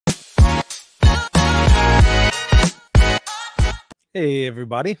Hey,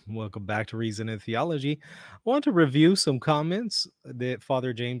 everybody. Welcome back to Reason and Theology. I want to review some comments that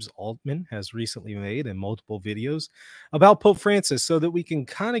Father James Altman has recently made in multiple videos about Pope Francis so that we can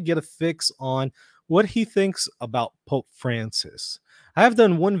kind of get a fix on what he thinks about Pope Francis. I have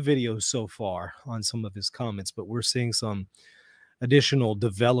done one video so far on some of his comments, but we're seeing some additional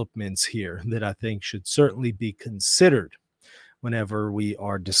developments here that I think should certainly be considered whenever we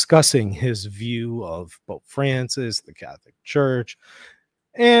are discussing his view of Pope Francis, the Catholic Church.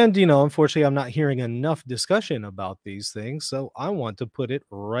 And, unfortunately, I'm not hearing enough discussion about these things. So I want to put it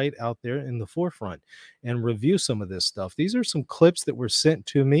right out there in the forefront and review some of this stuff. These are some clips that were sent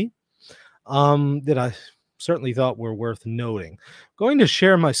to me that I certainly thought were worth noting. I'm going to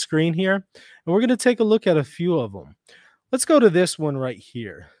share my screen here, and we're going to take a look at a few of them. Let's go to this one right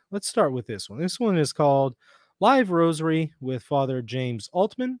here. Let's start with this one. This one is called Live Rosary with Father James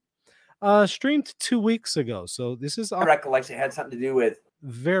Altman, streamed 2 weeks ago. So this is recollection had something to do with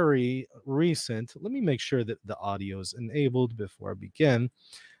very recent. Let me make sure that the audio is enabled before I begin.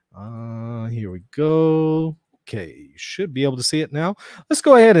 Here we go. Okay, you should be able to see it now. Let's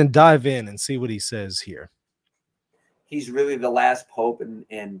go ahead and dive in and see what he says here. He's really the last pope,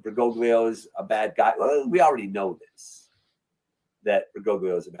 and Bergoglio is a bad guy. Well, we already know this, that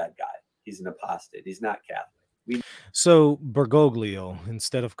Bergoglio is a bad guy. He's an apostate. He's not Catholic. So Bergoglio,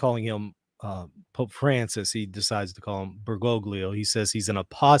 instead of calling him Pope Francis, he decides to call him Bergoglio. He says he's an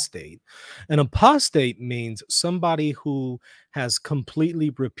apostate. An apostate means somebody who has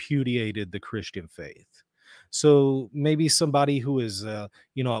completely repudiated the Christian faith. So maybe somebody who is, at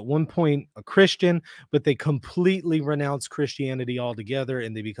one point a Christian, but they completely renounce Christianity altogether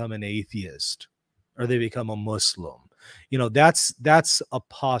and they become an atheist or they become a Muslim. That's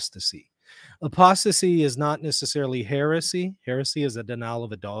apostasy. Apostasy is not necessarily heresy. Heresy is a denial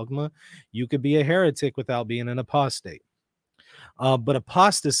of a dogma. You could be a heretic without being an apostate. But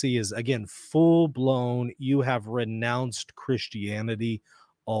apostasy is, again, full-blown. You have renounced Christianity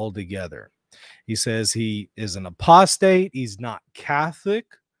altogether. He says he is an apostate. He's not Catholic.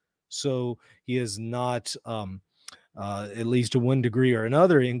 So he is not, at least to one degree or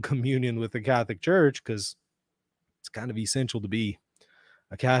another, in communion with the Catholic Church, because it's kind of essential to be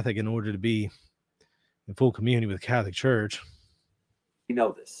a Catholic in order to be in full communion with the Catholic Church. You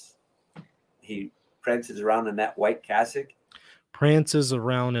know this. He prances around in that white cassock. Prances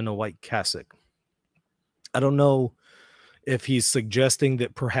around in a white cassock. I don't know if he's suggesting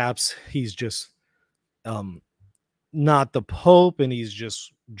that perhaps he's just not the Pope and he's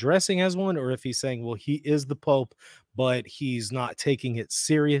just dressing as one, or if he's saying, well, he is the Pope, but he's not taking it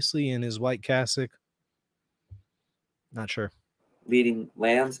seriously in his white cassock. Not sure. Leading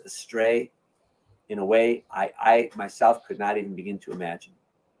lambs astray in a way I myself could not even begin to imagine.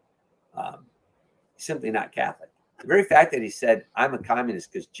 Simply not Catholic. The very fact that he said, I'm a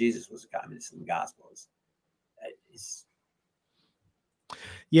communist because Jesus was a communist in the Gospels.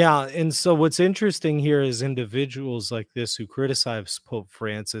 Yeah, and so what's interesting here is individuals like this who criticize Pope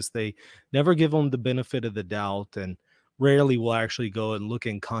Francis, they never give him the benefit of the doubt and rarely will actually go and look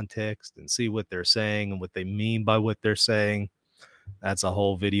in context and see what they're saying and what they mean by what they're saying. That's a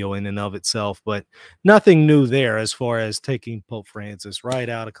whole video in and of itself, but nothing new there as far as taking Pope Francis right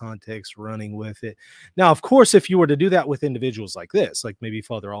out of context, running with it. Now, of course, if you were to do that with individuals like this, like maybe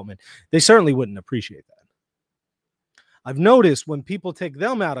Father Altman, they certainly wouldn't appreciate that. I've noticed when people take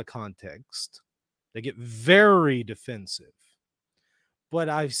them out of context, they get very defensive. But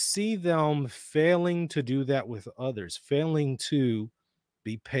I see them failing to do that with others, failing to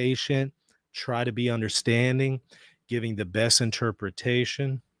be patient, try to be understanding, giving the best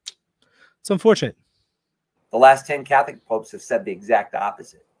interpretation. It's unfortunate. The last 10 Catholic popes have said the exact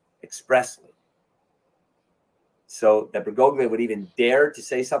opposite, expressly. So that Bergoglio would even dare to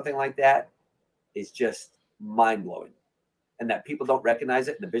say something like that is just mind-blowing. And that people don't recognize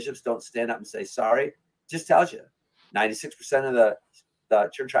it and the bishops don't stand up and say sorry, just tells you 96% of the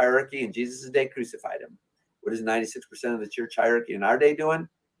church hierarchy in Jesus' day crucified him. What is 96% of the church hierarchy in our day doing?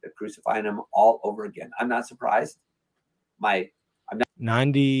 They're crucifying him all over again. I'm not surprised.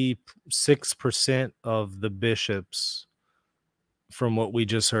 96% of the bishops, from what we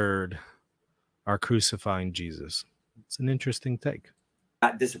just heard, are crucifying Jesus. It's an interesting take.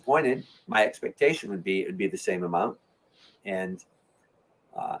 Not disappointed. My expectation would be it would be the same amount. And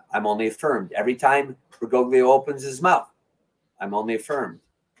I'm only affirmed every time Bergoglio opens his mouth. I'm only affirmed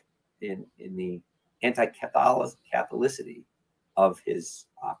in the anti-Catholicity of his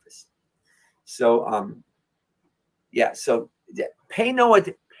office. So yeah, so pay no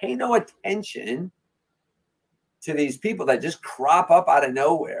attention to these people that just crop up out of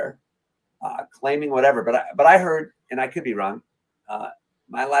nowhere, claiming whatever. But I heard, and I could be wrong,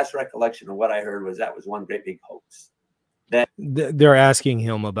 My last recollection of what I heard was that was one great big hoax. Then They're asking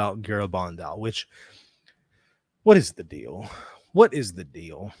him about Garabandal, which, what is the deal? What is the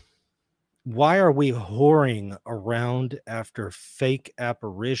deal? Why are we whoring around after fake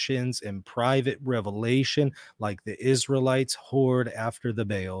apparitions and private revelation like the Israelites whored after the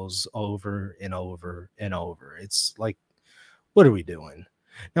Baals over and over and over? It's like, what are we doing?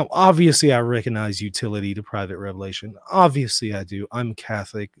 Now, obviously, I recognize utility to private revelation. Obviously, I do. I'm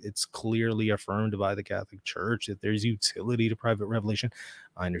Catholic. It's clearly affirmed by the Catholic Church that there's utility to private revelation.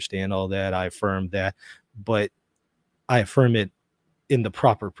 I understand all that. I affirm that. But I affirm it in the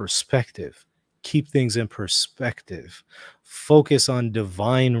proper perspective. Keep things in perspective. Focus on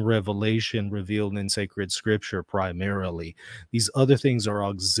divine revelation revealed in sacred scripture primarily. These other things are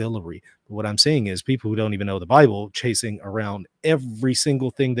auxiliary. But what I'm saying is people who don't even know the Bible chasing around every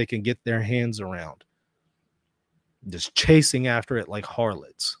single thing they can get their hands around, just chasing after it like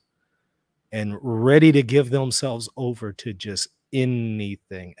harlots and ready to give themselves over to just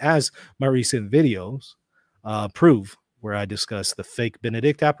anything, as my recent videos prove, where I discuss the fake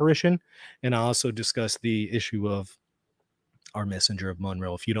Benedict apparition, and I also discuss the issue of our messenger of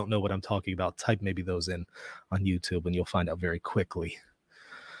Monroe. If you don't know what I'm talking about, type maybe those in on YouTube and you'll find out very quickly.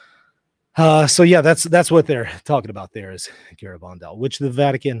 So yeah, that's what they're talking about there is Garabandal, which the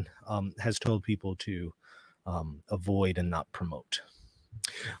Vatican has told people to avoid and not promote.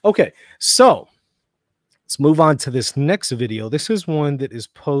 Okay, so let's move on to this next video. This is one that is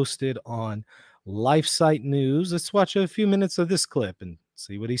posted on LifeSite News. Let's watch a few minutes of this clip and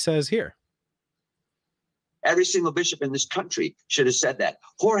see what he says here. Every single bishop in this country should have said that.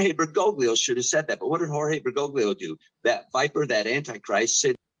 Jorge Bergoglio should have said that. But what did Jorge Bergoglio do? That viper, that antichrist.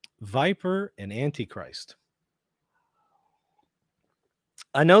 Viper and antichrist.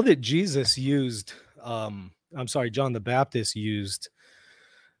 I know that Jesus used, John the Baptist used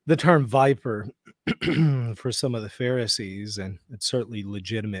the term viper for some of the Pharisees, and it's certainly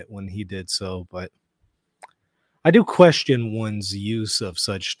legitimate when he did so, but I do question one's use of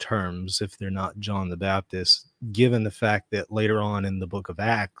such terms if they're not John the Baptist, given the fact that later on in the book of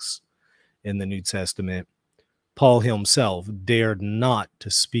Acts in the New Testament, Paul himself dared not to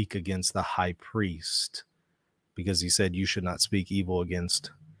speak against the high priest because he said you should not speak evil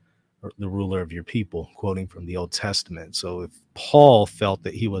against the ruler of your people, quoting from the Old Testament. So if Paul felt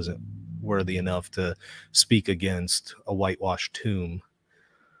that he wasn't worthy enough to speak against a whitewashed tomb,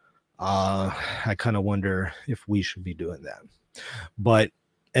 I kind of wonder if we should be doing that. But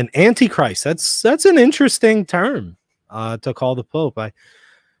an antichrist, that's an interesting term to call the Pope.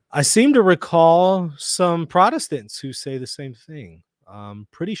 I seem to recall some Protestants who say the same thing. I'm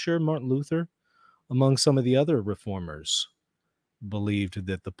pretty sure Martin Luther, among some of the other reformers, believed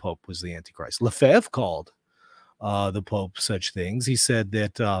that the Pope was the Antichrist. Lefebvre called the Pope such things. He said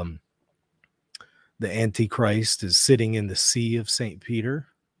that the Antichrist is sitting in the see of St. Peter,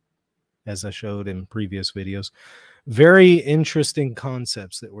 as I showed in previous videos. Very interesting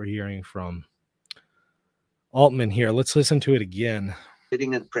concepts that we're hearing from Altman here. Let's listen to it again.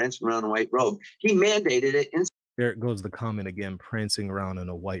 Sitting and prancing around in a white robe. He mandated it. There goes the comment again, prancing around in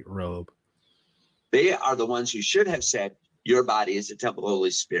a white robe. They are the ones who should have said, your body is the temple of the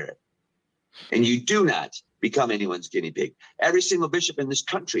Holy Spirit. And you do not become anyone's guinea pig. Every single bishop in this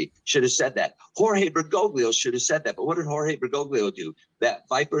country should have said that. Jorge Bergoglio should have said that. But what did Jorge Bergoglio do? That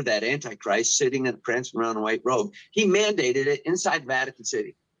viper, that antichrist, sitting and prancing around in a white robe, he mandated it inside Vatican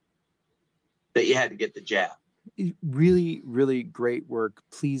City that you had to get the jab. Really, really great work.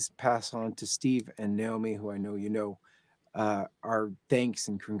 Please pass on to Steve and Naomi, who I know you know, our thanks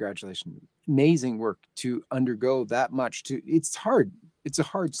and congratulations. Amazing work to undergo that much. It's hard. It's a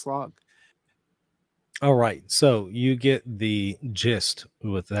hard slog. All right, so you get the gist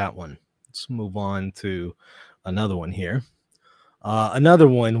with that one. Let's move on to another one here. Another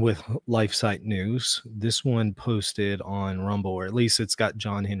one with LifeSite News. This one posted on Rumble, or at least it's got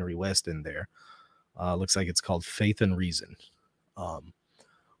John Henry West in there. Looks like it's called Faith and Reason on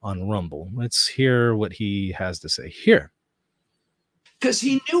Rumble. Let's hear what he has to say here. Because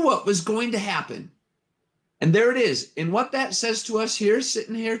he knew what was going to happen. And there it is. And what that says to us here,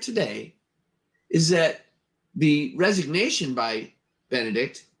 sitting here today, is that the resignation by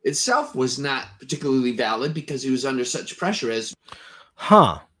Benedict itself was not particularly valid because he was under such pressure as...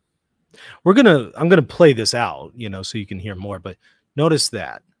 I'm gonna play this out, so you can hear more, but notice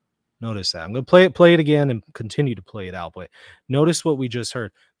that. Notice that. I'm going to play it again and continue to play it out. But notice what we just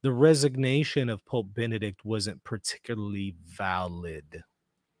heard. The resignation of Pope Benedict wasn't particularly valid.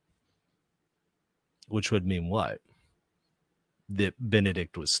 Which would mean what? That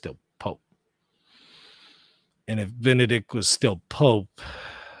Benedict was still Pope. And if Benedict was still Pope,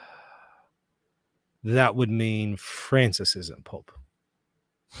 that would mean Francis isn't Pope.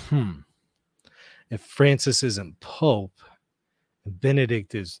 If Francis isn't Pope and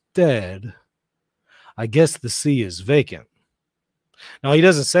Benedict is dead, I guess the see is vacant. Now, he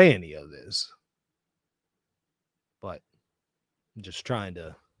doesn't say any of this, but I'm just trying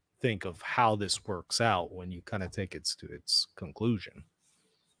to think of how this works out when you kind of take it to its conclusion.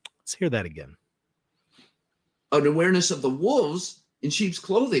 Let's hear that again. An awareness of the wolves in sheep's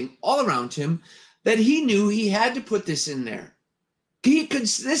clothing all around him, that he knew he had to put this in there. He could.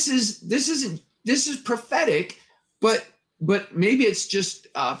 This is prophetic, but maybe it's just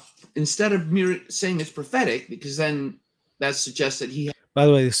instead of saying it's prophetic, because then that suggests that he. By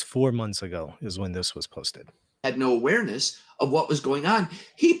the way, this 4 months ago is when this was posted. Had no awareness of what was going on.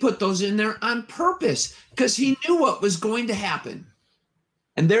 He put those in there on purpose because he knew what was going to happen.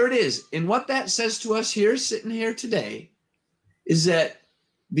 And there it is. And what that says to us here, sitting here today, is that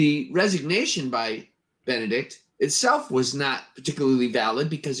the resignation by Benedict itself was not particularly valid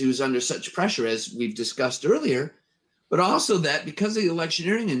because he was under such pressure, as we've discussed earlier, but also that because of the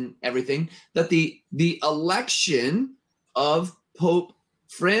electioneering and everything, that the election of Pope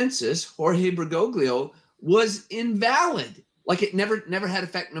Francis, Jorge Bergoglio, was invalid. Like it never had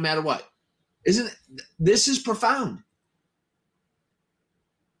effect no matter what. This is profound.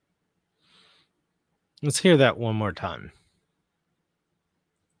 Let's hear that one more time.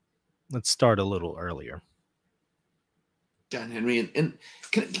 Let's start a little earlier. John Henry,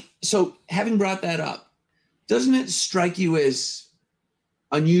 so having brought that up, doesn't it strike you as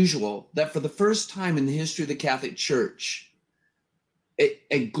unusual that for the first time in the history of the Catholic Church,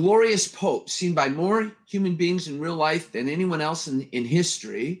 a glorious pope seen by more human beings in real life than anyone else in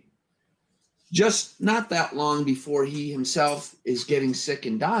history, just not that long before he himself is getting sick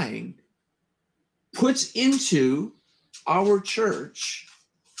and dying, puts into our church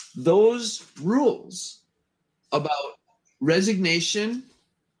those rules about resignation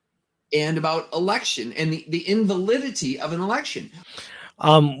and about election and the invalidity of an election.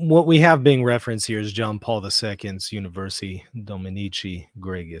 What we have being referenced here is John Paul II's Universi Dominici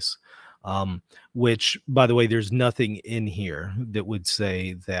Gregis, which, by the way, there's nothing in here that would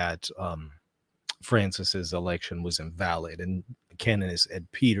say that Francis's election was invalid, and canonist Ed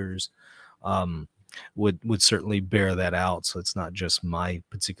Peters would certainly bear that out. So it's not just my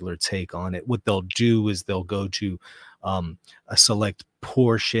particular take on it. What they'll do is they'll go to a select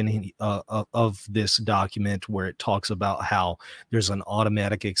portion of this document where it talks about how there's an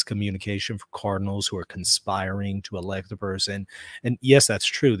automatic excommunication for cardinals who are conspiring to elect a person. And yes, that's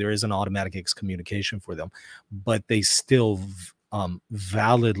true. There is an automatic excommunication for them, but they still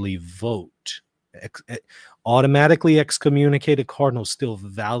validly vote. Automatically excommunicated cardinals still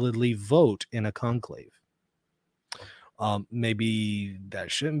validly vote in a conclave. Maybe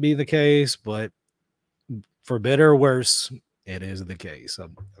that shouldn't be the case, but for better or worse, it is the case. A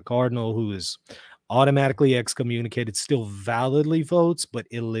cardinal who is automatically excommunicated still validly votes, but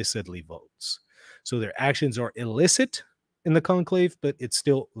illicitly votes. So their actions are illicit in the conclave, but it's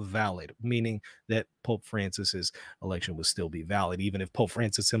still valid, meaning that Pope Francis's election would still be valid, even if Pope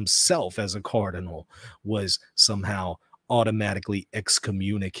Francis himself as a cardinal was somehow automatically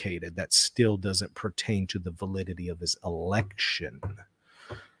excommunicated. That still doesn't pertain to the validity of his election.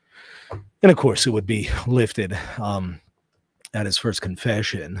 And of course, it would be lifted at his first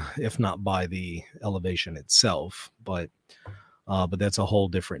confession, if not by the elevation itself. But that's a whole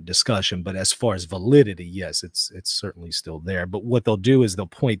different discussion. But as far as validity, yes, it's certainly still there. But what they'll do is they'll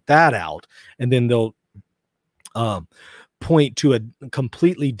point that out, and then they'll point to a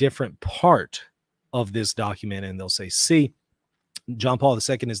completely different part of this document, and they'll say, see, John Paul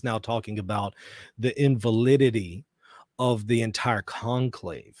II is now talking about the invalidity of the entire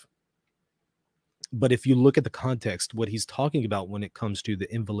conclave. But if you look at the context, what he's talking about when it comes to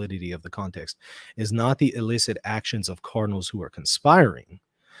the invalidity of the context is not the illicit actions of cardinals who are conspiring,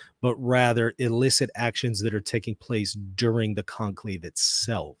 but rather illicit actions that are taking place during the conclave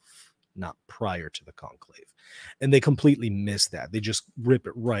itself, not prior to the conclave. And they completely miss that. They just rip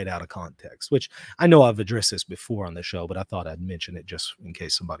it right out of context, which I know I've addressed this before on the show, but I thought I'd mention it just in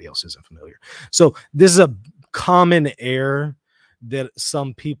case somebody else isn't familiar. So this is a common error that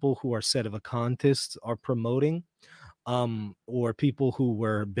some people who are Sedevacantists are promoting, or people who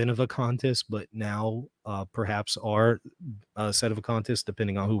were Benevacantists but now perhaps are Sedevacantists,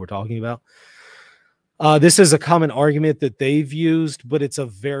 depending on who we're talking about. This is a common argument that they've used, but it's a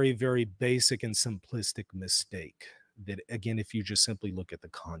very, very basic and simplistic mistake. That, again, if you just simply look at the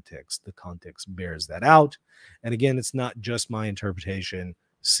context bears that out. And again, it's not just my interpretation.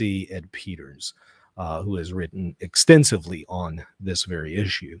 See Ed Peters. who has written extensively on this very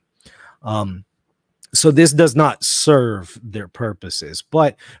issue. So this does not serve their purposes.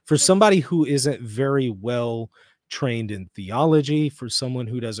 But for somebody who isn't very well trained in theology, for someone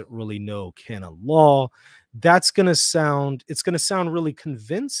who doesn't really know canon law, it's going to sound really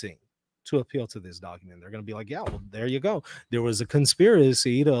convincing to appeal to this document. They're going to be like, yeah, well, there you go. There was a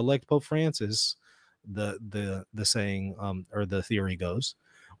conspiracy to elect Pope Francis, the saying or the theory goes,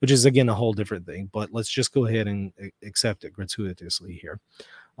 which is again a whole different thing. But let's just go ahead and accept it gratuitously here.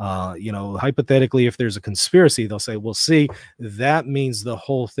 Hypothetically, if there's a conspiracy, they'll say, well, see, that means the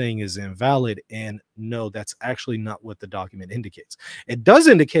whole thing is invalid. And no, that's actually not what the document indicates. It does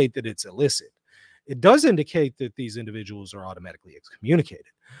indicate that it's illicit. It does indicate that these individuals are automatically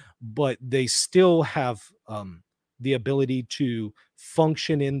excommunicated, but they still have the ability to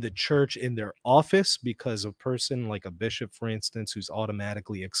function in the church in their office, because a person like a bishop, for instance, who's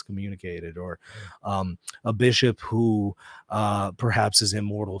automatically excommunicated, or a bishop who perhaps is in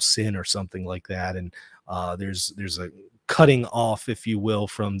mortal sin or something like that, and there's a cutting off, if you will,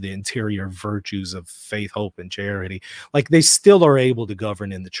 from the interior virtues of faith, hope, and charity, like they still are able to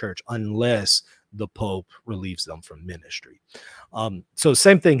govern in the church unless the Pope relieves them from ministry. So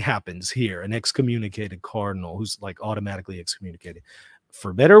same thing happens here. An excommunicated cardinal who's like automatically excommunicated,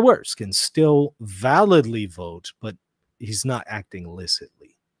 for better or worse, can still validly vote, but he's not acting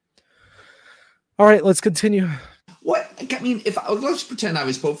illicitly. All right, let's continue. What I mean, let's pretend I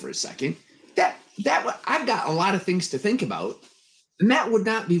was Pope for a second. I've got a lot of things to think about, and that would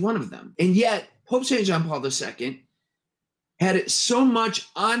not be one of them. And yet, Pope St. John Paul II had it so much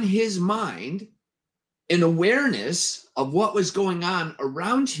on his mind, an awareness of what was going on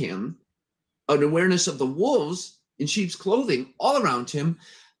around him, an awareness of the wolves in sheep's clothing all around him,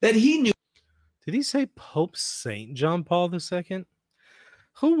 that he knew. Did he say Pope St. John Paul II?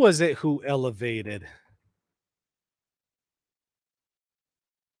 Who was it who elevated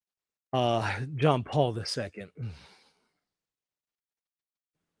John Paul II?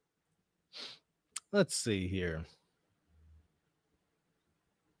 Let's see here.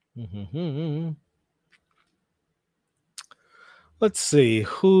 Let's see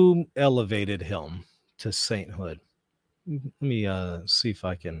who elevated him to sainthood. Let me see if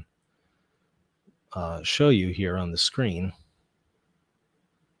I can show you here on the screen.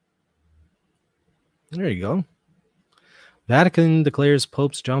 There you go. Vatican declares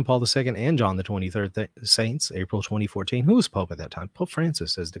Popes John Paul II and John the 23rd saints, April 2014. Who was Pope at that time? Pope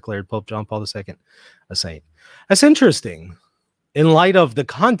Francis has declared Pope John Paul II a saint. That's interesting. In light of the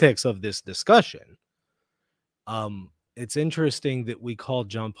context of this discussion, it's interesting that we called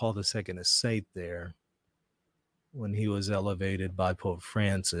John Paul II a saint there when he was elevated by Pope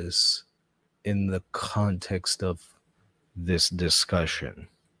Francis in the context of this discussion.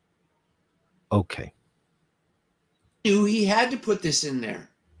 Okay. He had to put this in there.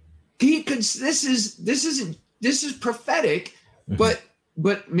 He could. This is prophetic, but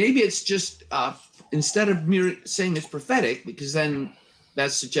maybe it's just instead of mere saying it's prophetic, because then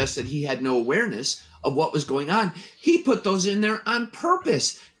that suggests that he had no awareness of what was going on. He put those in there on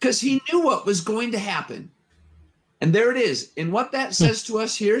purpose because he knew what was going to happen. And there it is. And what that says to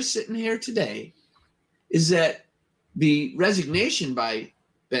us here, sitting here today, is that the resignation by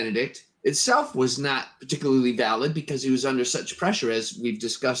Benedict itself was not particularly valid because he was under such pressure, as we've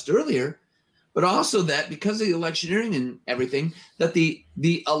discussed earlier, but also that because of the electioneering and everything, that the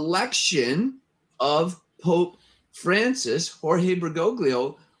election of Pope Francis, Jorge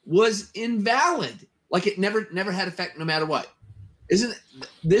Bergoglio, was invalid. Like it never had effect no matter what.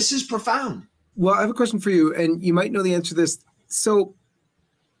 This is profound. Well, I have a question for you, and you might know the answer to this. So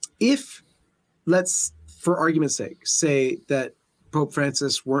if, let's, for argument's sake, say that Pope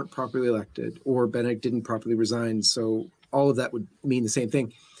Francis weren't properly elected or Benedict didn't properly resign, so all of that would mean the same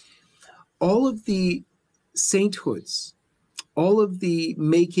thing. All of the sainthoods, all of the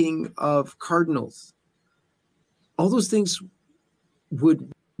making of cardinals, all those things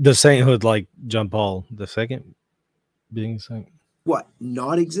would... The sainthood, like John Paul II being saint? What,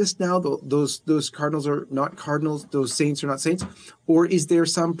 not exist now? Those cardinals are not cardinals, those saints are not saints? Or is there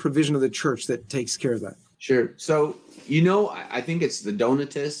some provision of the church that takes care of that? Sure. So, I think it's the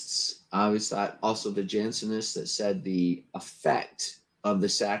Donatists, I always thought also the Jansenists, that said the effect of the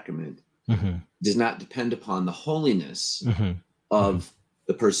sacrament does not depend upon the holiness of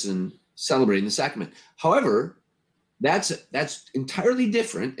the person celebrating the sacrament. However, that's entirely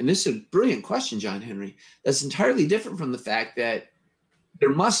different. And this is a brilliant question, John Henry. That's entirely different from the fact that there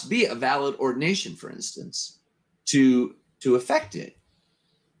must be a valid ordination, for instance, to affect it.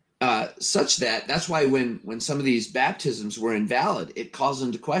 such that that's why when some of these baptisms were invalid, it calls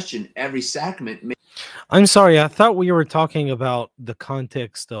into question every sacrament. I'm sorry, I thought we were talking about the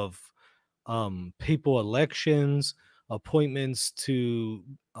context of papal elections, appointments to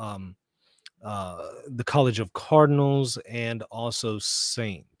the College of Cardinals, and also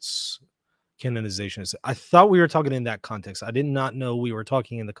saints, canonizations. I thought we were talking in that context. I did not know we were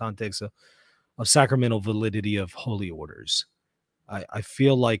talking in the context of sacramental validity of holy orders. I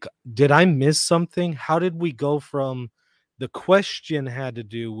feel like, did I miss something? How did we go from the question had to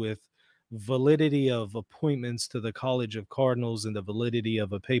do with validity of appointments to the College of Cardinals and the validity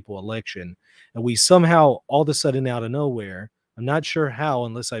of a papal election, and we somehow all of a sudden out of nowhere, I'm not sure how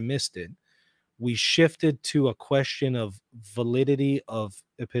unless I missed it, we shifted to a question of validity of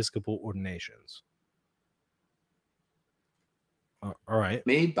episcopal ordinations. All right.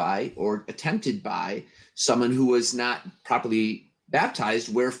 Made by or attempted by someone who was not properly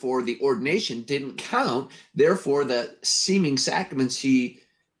baptized, wherefore the ordination didn't count. Therefore, the seeming sacraments he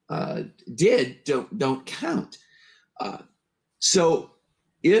did don't count. So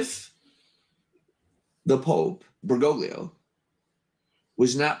if the Pope, Bergoglio,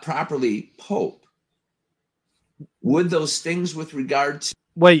 was not properly Pope, would those things with regard to...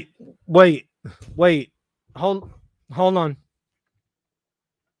 Wait. Hold on.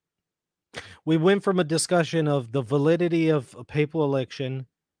 We went from a discussion of the validity of a papal election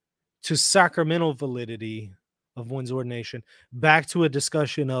to sacramental validity of one's ordination, back to a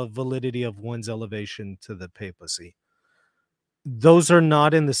discussion of validity of one's elevation to the papacy. Those are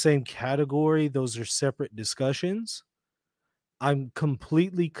not in the same category. Those are separate discussions. I'm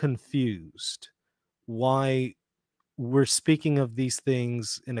completely confused why we're speaking of these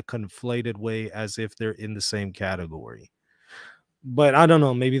things in a conflated way as if they're in the same category. But I don't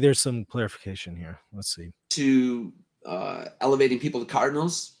know. Maybe there's some clarification here. Let's see. To elevating people to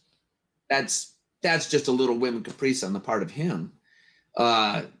cardinals, that's just a little whim and caprice on the part of him.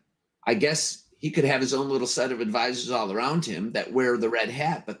 I guess he could have his own little set of advisors all around him that wear the red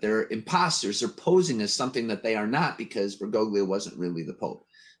hat, but they're imposters. They're posing as something that they are not, because Bergoglio wasn't really the Pope.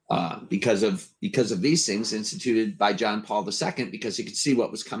 Because of these things instituted by John Paul II, because he could see what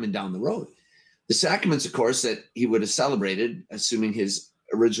was coming down the road. The sacraments, of course, that he would have celebrated, assuming his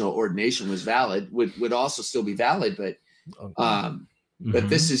original ordination was valid, would also still be valid. But but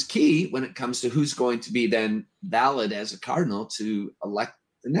this is key when it comes to who's going to be then valid as a cardinal to elect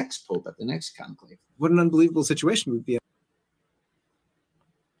the next Pope at the next conclave. What an unbelievable situation would be.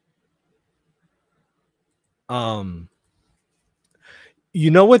 You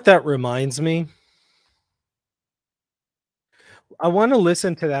know what that reminds me? I want to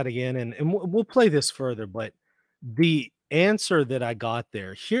listen to that again, and we'll play this further, but the answer that I got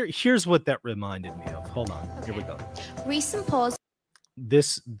there, here's what that reminded me of. Hold on. Okay. Here we go. Recent polls.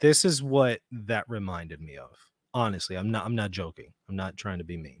 This is what that reminded me of. Honestly, I'm not joking. I'm not trying to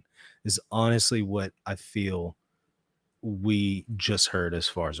be mean. This is honestly what I feel we just heard as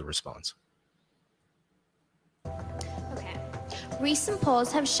far as a response. Okay. Recent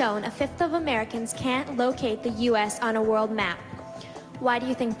polls have shown a fifth of Americans can't locate the U.S. on a world map. Why do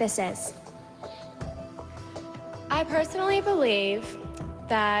you think this is? I personally believe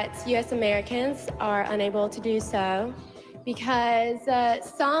that U.S. Americans are unable to do so because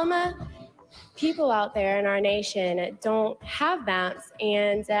some people out there in our nation don't have maps,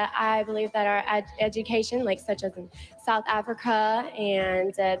 and I believe that our education, like such as in South Africa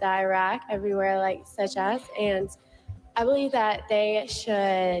and the Iraq, everywhere like such as, and I believe that they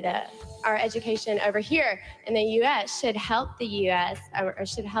should, our education over here in the U.S. should help the U.S. or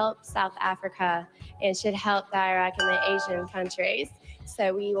should help South Africa and should help the Iraq and the Asian countries.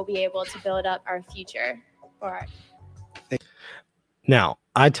 So we will be able to build up our future for our... Now,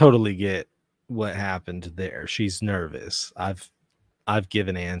 I totally get what happened there. She's nervous. I've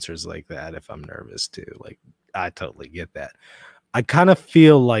given answers like that if I'm nervous too. Like, I totally get that. I kind of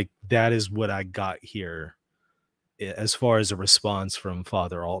feel like that is what I got here as far as a response from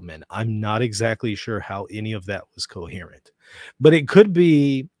Father Altman. I'm not exactly sure how any of that was coherent, but it could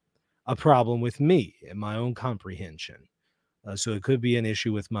be a problem with me and my own comprehension. So it could be an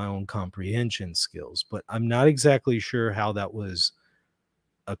issue with my own comprehension skills, but I'm not exactly sure how that was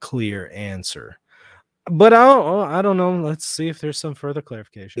a clear answer. But I don't know. Let's see if there's some further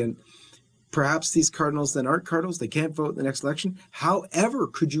clarification. And perhaps these cardinals then aren't cardinals. They can't vote in the next election. However,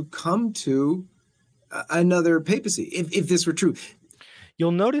 could you come to another papacy if this were true?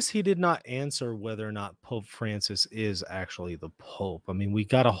 You'll notice he did not answer whether or not Pope Francis is actually the Pope. I mean, we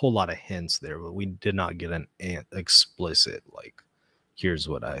got a whole lot of hints there, but we did not get an explicit, like, here's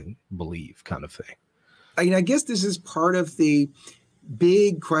what I believe kind of thing. I mean, I guess this is part of the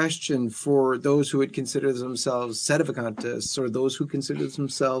big question for those who would consider themselves Sedevacantists or those who consider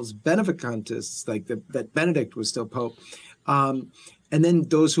themselves Benevacantists, like that Benedict was still Pope. And then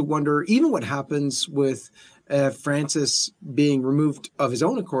those who wonder even what happens with Francis being removed of his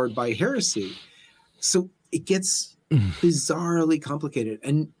own accord by heresy. So it gets bizarrely complicated,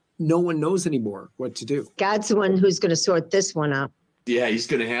 and no one knows anymore what to do. God's the one who's going to sort this one out. Yeah, he's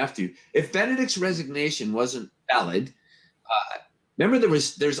going to have to. If Benedict's resignation wasn't valid, remember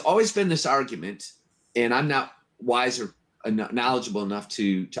there's always been this argument, and I'm not wise or knowledgeable enough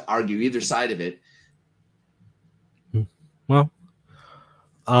to argue either side of it. Well,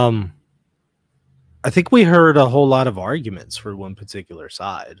 I think we heard a whole lot of arguments for one particular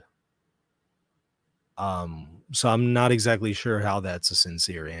side. So I'm not exactly sure how that's a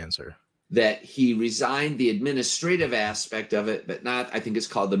sincere answer. That he resigned the administrative aspect of it, but not, I think it's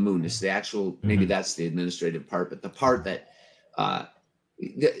called the munus, the actual, maybe that's the administrative part, but the part that,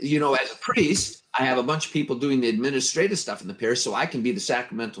 you know, as a priest, I have a bunch of people doing the administrative stuff in the parish, so I can be the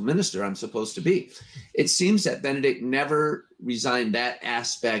sacramental minister I'm supposed to be. It seems that Benedict never resigned that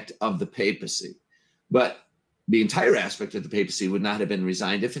aspect of the papacy, but the entire aspect of the papacy would not have been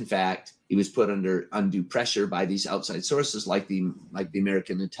resigned if, in fact, he was put under undue pressure by these outside sources like the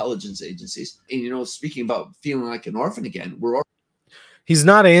American intelligence agencies. And, you know, speaking about feeling like an orphan again, he's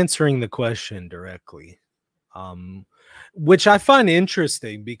not answering the question directly, which I find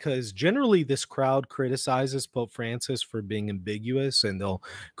interesting because generally this crowd criticizes Pope Francis for being ambiguous, and they'll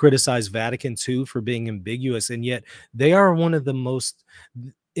criticize Vatican II for being ambiguous, and yet they are one of the most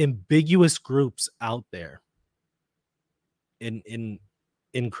ambiguous groups out there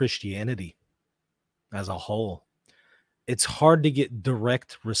in Christianity as a whole. It's hard to get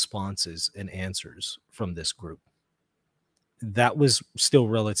direct responses and answers from this group. That was still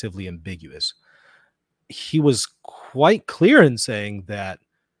relatively ambiguous. He was quite clear in saying that,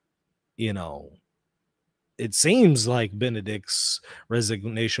 you know, it seems like Benedict's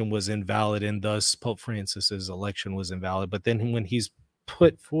resignation was invalid and thus Pope Francis's election was invalid. But then when he's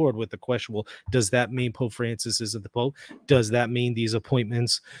put forward with the question, well, does that mean Pope Francis isn't the Pope? Does that mean these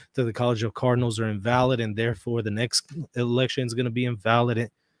appointments to the College of Cardinals are invalid and therefore the next election is going to be invalid?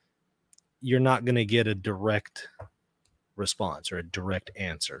 You're not going to get a direct response or a direct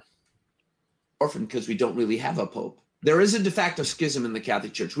answer. Orphan because we don't really have a Pope. There is a de facto schism in the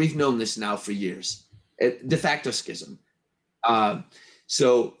Catholic Church. We've known this now for years. De facto schism.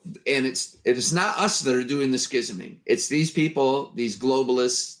 So, and it is not us that are doing the schisming. It's these people, these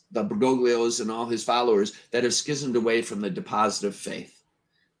globalists, the Bergoglios and all his followers that have schismed away from the deposit of faith.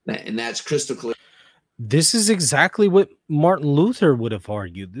 And that's crystal clear. This is exactly what Martin Luther would have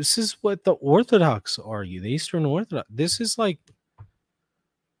argued. This is what the Orthodox argue, the Eastern Orthodox. This is like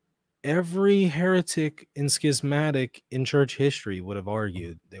every heretic and schismatic in church history would have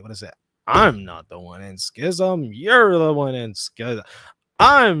argued. They would have said, I'm not the one in schism. You're the one in schism.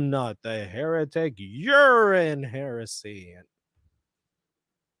 I'm not the heretic. You're in heresy.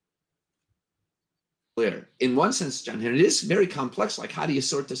 Clear. In one sense, John Henry, it is very complex. Like, how do you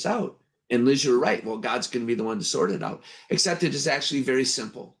sort this out? And Liz, you're right. Well, God's going to be the one to sort it out. Except it is actually very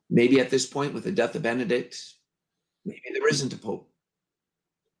simple. Maybe at this point, with the death of Benedict, maybe there isn't a pope.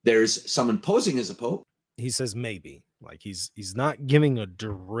 There's someone posing as a pope. He says maybe. Like he's not giving a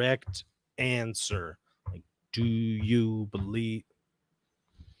direct answer. Like, do you believe?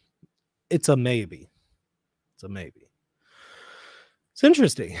 It's a maybe. It's a maybe. It's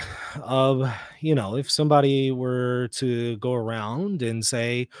interesting. You know, if somebody were to go around and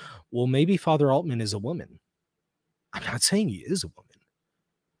say, well, maybe Father Altman is a woman. I'm not saying he is a woman,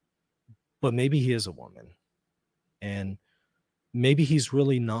 but maybe he is a woman. And maybe he's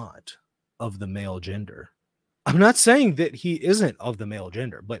really not of the male gender. I'm not saying that he isn't of the male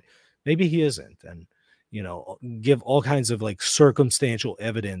gender, but maybe he isn't. And, you know, give all kinds of like circumstantial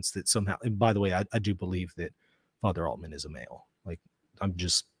evidence that somehow, and by the way, I do believe that Father Altman is a male. Like, I'm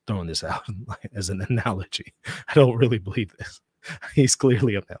just throwing this out as an analogy. I don't really believe this. He's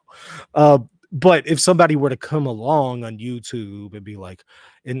clearly a male. But if somebody were to come along on YouTube and be like,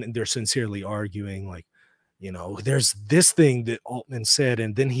 and they're sincerely arguing, like, you know, there's this thing that Altman said,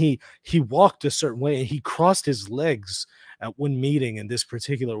 and then he walked a certain way and he crossed his legs at one meeting in this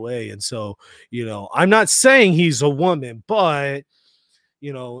particular way. And so, you know, I'm not saying he's a woman, but,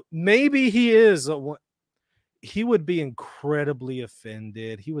 you know, maybe he is a woman. He would be incredibly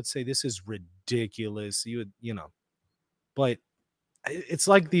offended. He would say, this is ridiculous. He would, you know, but it's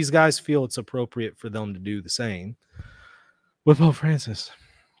like these guys feel it's appropriate for them to do the same with Pope Francis.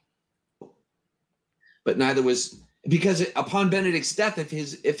 But neither was, because upon Benedict's death,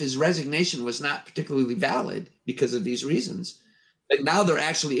 if his resignation was not particularly valid because of these reasons, But now there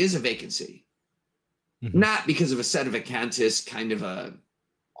actually is a vacancy, not because of a Sedevacantist kind of a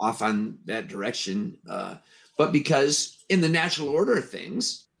off on that direction, but because in the natural order of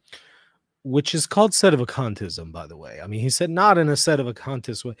things, which is called Sedevacantism, by the way. I mean, he said not in a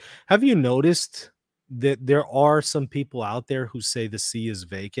Sedevacantist way. Have you noticed that there are some people out there who say the see is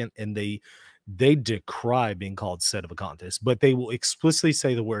vacant, and they decry being called Sedevacantist, but they will explicitly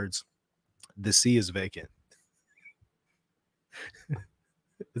say the words, the see is vacant.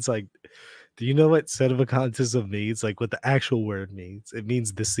 It's like, do you know what Sedevacantism means? Like what the actual word means? It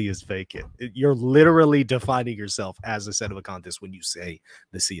means the see is vacant. You're literally defining yourself as a Sedevacantist when you say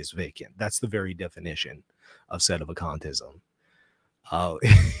the see is vacant. That's the very definition of Sedevacantism.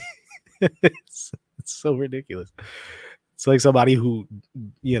 It's so ridiculous. It's like somebody who,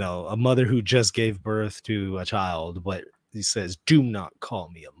 you know, a mother who just gave birth to a child, but he says, do not call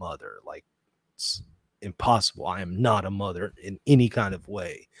me a mother. Like, it's impossible. I am not a mother in any kind of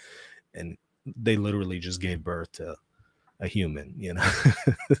way. And they literally just gave birth to a human, you know.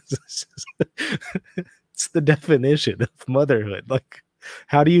 It's the definition of motherhood. Like,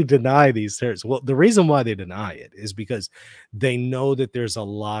 how do you deny these terms? Well, the reason why they deny it is because they know that there's a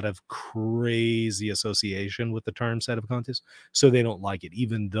lot of crazy association with the term Sedevacantist, so they don't like it,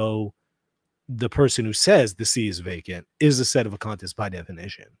 even though the person who says the see is vacant is a Sedevacantist by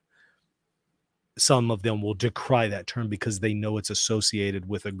definition. Some of them will decry that term because they know it's associated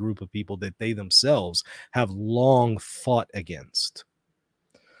with a group of people that they themselves have long fought against.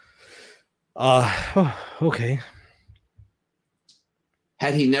 Okay.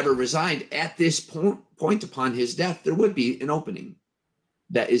 Had he never resigned at this point upon his death, there would be an opening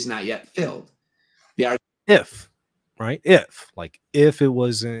that is not yet filled. If it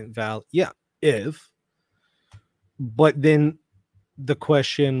wasn't valid, if. But then the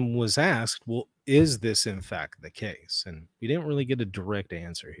question was asked, well, is this in fact the case? And we didn't really get a direct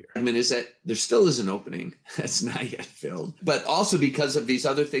answer here. I mean, is that there still is an opening that's not yet filled, but also because of these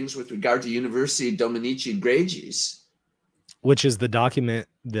other things with regard to Universi Dominici Gregis, which is the document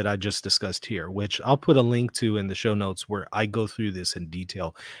that I just discussed here, which I'll put a link to in the show notes, where I go through this in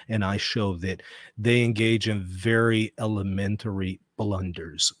detail and I show that they engage in very elementary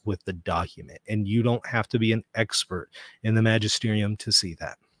blunders with the document. And you don't have to be an expert in the magisterium to see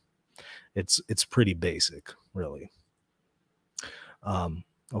that. It's pretty basic, really.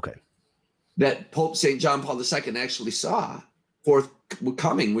 Okay. That Pope St. John Paul II actually saw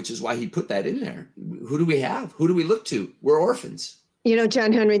forthcoming, which is why he put that in there. Who do we have? Who do we look to? We're orphans. You know,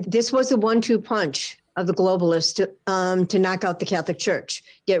 John Henry, this was a 1-2 punch of the globalists to knock out the Catholic Church,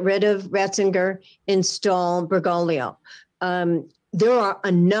 get rid of Ratzinger, install Bergoglio. There are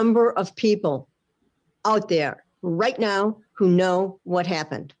a number of people out there right now who know what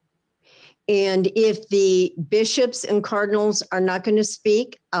happened. And if the bishops and cardinals are not going to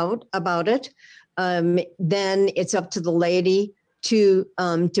speak out about it, then it's up to the laity to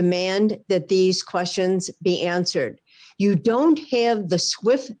demand that these questions be answered. You don't have the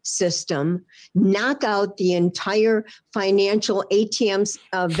SWIFT system knock out the entire financial ATM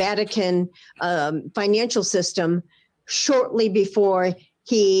Vatican financial system shortly before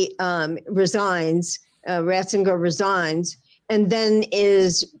he resigns, Ratzinger resigns, and then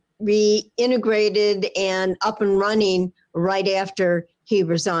is reintegrated and up and running right after he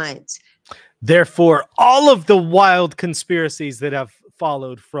resigns. Therefore, all of the wild conspiracies that have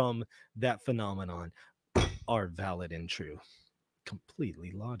followed from that phenomenon are valid and true.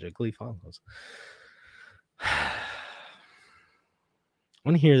 Completely logically follows. I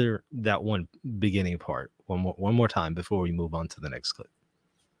want to hear that one beginning part one more time before we move on to the next clip.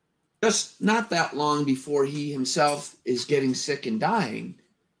 Just not that long before he himself is getting sick and dying,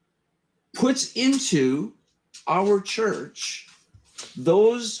 puts into our church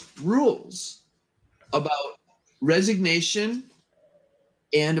those rules about resignation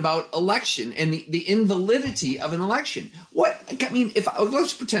and about election and the invalidity of an election. What I mean,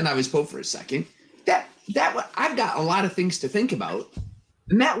 let's pretend I was Pope for a second. That I've got a lot of things to think about,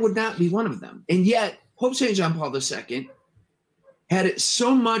 and that would not be one of them. And yet, Pope St. John Paul II had it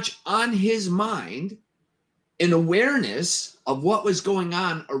so much on his mind, an awareness of what was going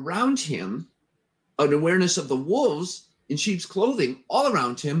on around him, an awareness of the wolves in sheep's clothing all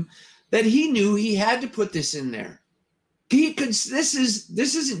around him, that he knew he had to put this in there. He could. This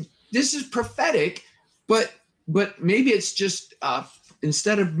is prophetic, but maybe it's just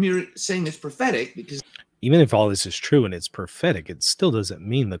instead of mere saying it's prophetic, because even if all this is true and it's prophetic, it still doesn't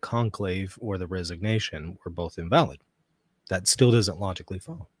mean the conclave or the resignation were both invalid. That still doesn't logically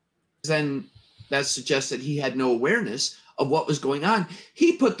follow. Then that suggests that he had no awareness of what was going on.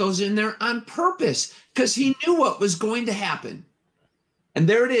 He put those in there on purpose because he knew what was going to happen. And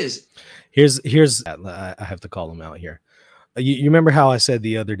there it is. Here's I have to call him out here. You remember how I said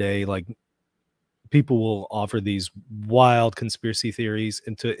the other day, like, people will offer these wild conspiracy theories,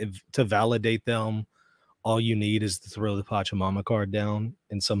 and to validate them, all you need is to throw the Pachamama card down,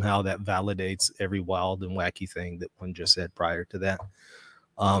 and somehow that validates every wild and wacky thing that one just said prior to that.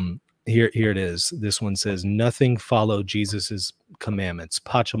 Here it is. This one says, nothing followed Jesus's commandments.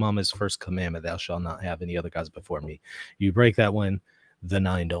 Pachamama's first commandment, thou shalt not have any other gods before me. You break that one, the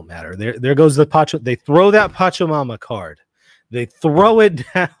 9 don't matter. There goes the Pachamama. They throw that Pachamama card. They throw it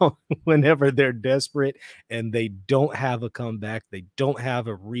down whenever they're desperate, and they don't have a comeback. They don't have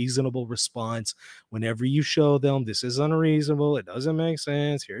a reasonable response. Whenever you show them this is unreasonable, it doesn't make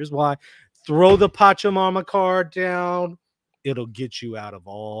sense, here's why, throw the Pachamama card down. It'll get you out of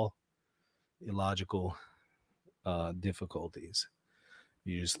all illogical difficulties.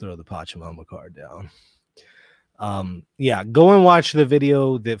 You just throw the Pachamama card down. Yeah, go and watch the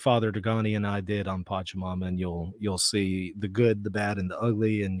video that Father Dragani and I did on Pachamama, and you'll see the good, the bad, and the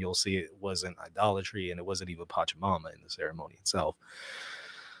ugly, and you'll see it wasn't idolatry, and it wasn't even Pachamama in the ceremony itself.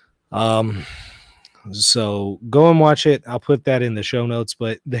 So go and watch it. I'll put that in the show notes,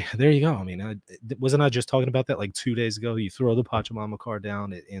 but there you go. I mean, wasn't I just talking about that like 2 days ago? You throw the Pachamama card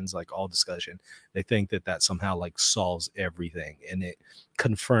down, it ends like all discussion. They think that somehow like solves everything, and it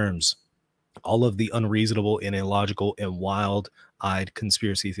confirms all of the unreasonable and illogical and wild-eyed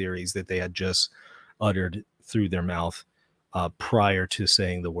conspiracy theories that they had just uttered through their mouth prior to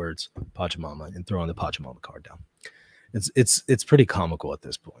saying the words Pachamama and throwing the Pachamama card down. It's pretty comical at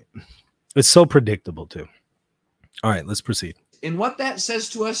this point. It's so predictable too. All right, let's proceed. And what that says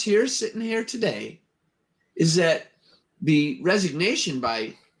to us here, sitting here today, is that the resignation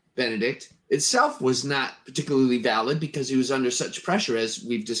by Benedict itself was not particularly valid because he was under such pressure, as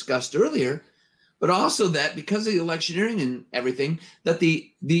we've discussed earlier, but also that because of the electioneering and everything, that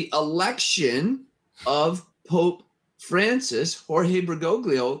the election of Pope Francis, Jorge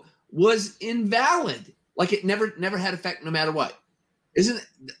Bergoglio, was invalid. Like it never had effect no matter what.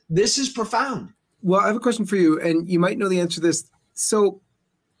 This is profound. Well, I have a question for you, and you might know the answer to this. So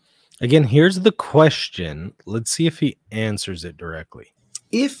again, here's the question. Let's see if he answers it directly.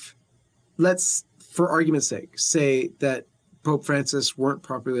 If, let's, for argument's sake, say that Pope Francis weren't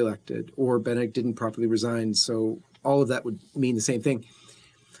properly elected or Benedict didn't properly resign, so all of that would mean the same thing.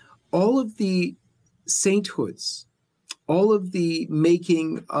 All of the sainthoods, all of the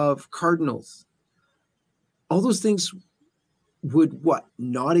making of cardinals, all those things would what,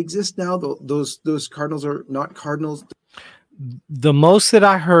 not exist now? Those cardinals are not cardinals? The most that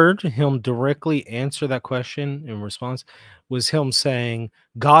I heard him directly answer that question in response was him saying,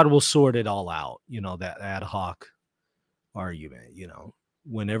 God will sort it all out. You know, that ad hoc argument, you know,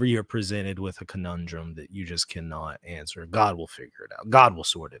 whenever you're presented with a conundrum that you just cannot answer, God will figure it out. God will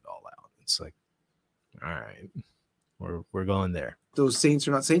sort it all out. It's like, all right, we're going there. Those saints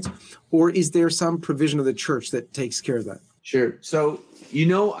are not saints? Or is there some provision of the church that takes care of that? Sure. So, you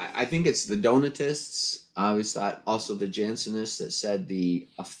know, I think it's the Donatists. I always thought also the Jansenists that said the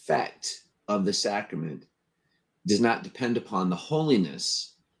effect of the sacrament does not depend upon the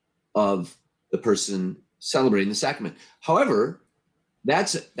holiness of the person celebrating the sacrament. However,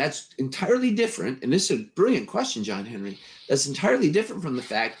 that's entirely different. And this is a brilliant question, John Henry. That's entirely different from the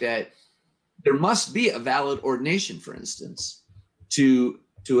fact that there must be a valid ordination, for instance, to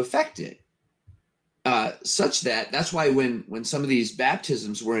affect it. Such that's why when some of these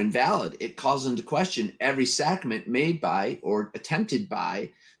baptisms were invalid, it calls into question every sacrament made by or attempted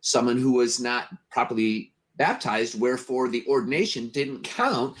by someone who was not properly baptized, wherefore the ordination didn't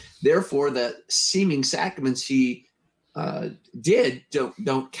count. Therefore, the seeming sacraments he did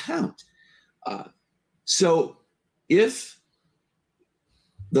don't count. So if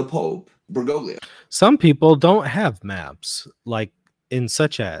the Pope, Bergoglio, some people don't have maps, like in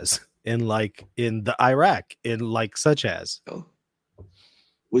such as, in like in the Iraq, in like such as,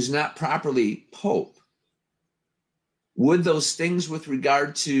 was not properly Pope, would those things with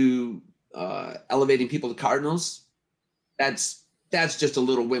regard to elevating people to cardinals, that's just a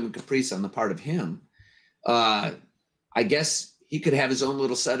little whim and caprice on the part of him. I guess he could have his own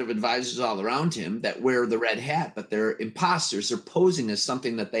little set of advisors all around him that wear the red hat, but they're imposters. They're posing as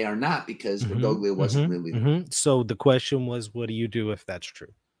something that they are not, because Bergoglio wasn't really. So the question was, what do you do if that's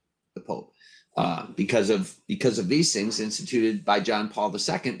true? The Pope, because of these things instituted by John Paul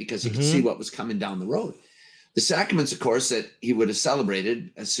II, because he could see what was coming down the road. The sacraments, of course, that he would have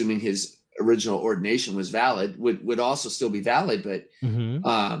celebrated, assuming his original ordination was valid, would also still be valid.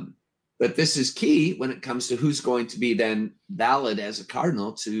 But this is key when it comes to who's going to be then valid as a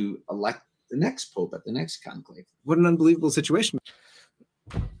cardinal to elect the next pope at the next conclave. What an unbelievable situation.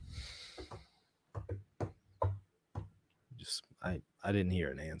 Just I didn't hear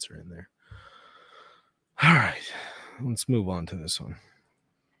an answer in there. All right, let's move on to this one.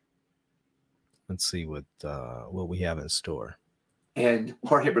 Let's see what we have in store. And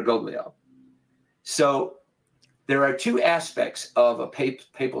Jorge Bergoglio. So there are two aspects of a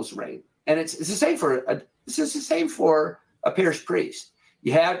papal's reign, and it's the same for this is the same for a parish priest.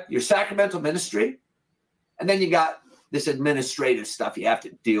 You have your sacramental ministry, and then you got this administrative stuff you have to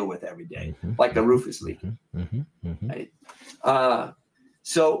deal with every day, like the roof is leaking. Right?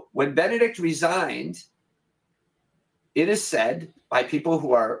 So when Benedict resigned, it is said by people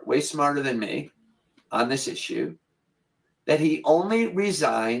who are way smarter than me on this issue that he only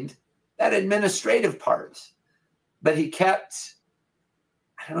resigned that administrative part, but he kept,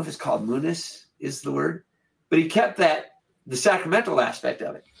 I don't know if it's called munus is the word, but he kept the sacramental aspect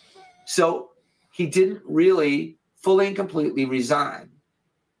of it. So he didn't really fully and completely resign.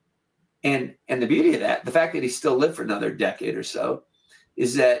 And the beauty of that, the fact that he still lived for another decade or so,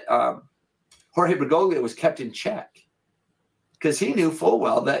 is that Jorge Bergoglio was kept in check, because he knew full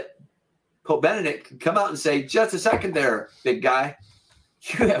well that Pope Benedict could come out and say, just a second there, big guy,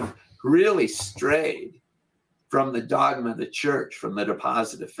 you have really strayed from the dogma of the church, from the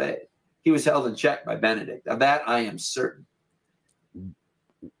deposit of faith. He was held in check by Benedict. Of that, I am certain.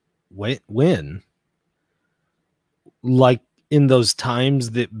 When? Like in those times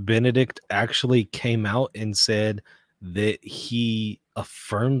that Benedict actually came out and said that he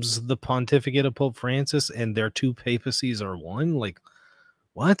affirms the pontificate of Pope Francis and their two papacies are one? Like,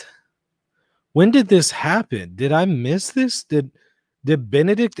 what? When did this happen? Did I miss this? Did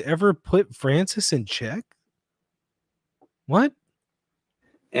Benedict ever put Francis in check? What?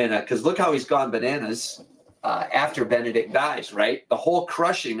 And because look how he's gone bananas after Benedict dies, right? The whole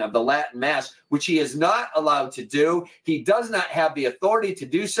crushing of the Latin Mass, which he is not allowed to do. He does not have the authority to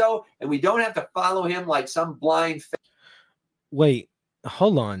do so, and we don't have to follow him like some blind. Wait,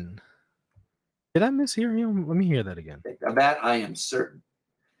 hold on. Did I mishear him? Let me hear that again. Of that, I am certain.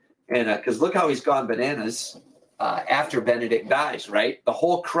 And because look how he's gone bananas after Benedict dies, right? The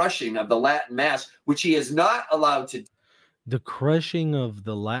whole crushing of the Latin Mass, which he is not allowed to do. The crushing of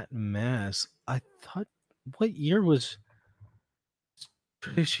the Latin Mass, I thought, what year was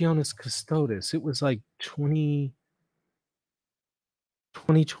Traditionis Custodes? It was like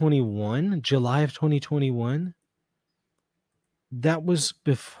 2021, July of 2021. That was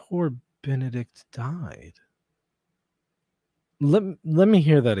before Benedict died. Let me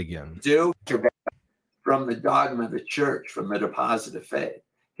hear that again. From the dogma of the church, from the deposit of faith.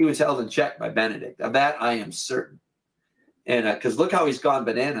 He was held in check by Benedict. Of that, I am certain. And because look how he's gone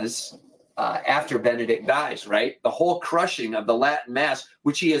bananas after Benedict dies, right? The whole crushing of the Latin Mass,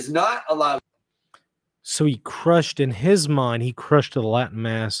 which he is not allowed. So he crushed, in his mind, he crushed the Latin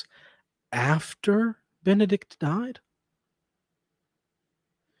Mass after Benedict died?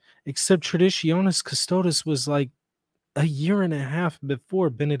 Except Traditionis Custodes was like a year and a half before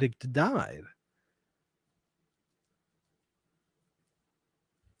Benedict died.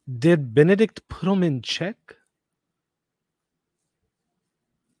 Did Benedict put him in check?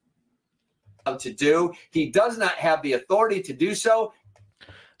 To do. He does not have the authority to do so.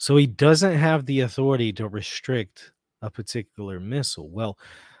 So he doesn't have the authority to restrict a particular missal. Well,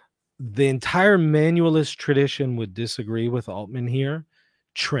 the entire manualist tradition would disagree with Altman here.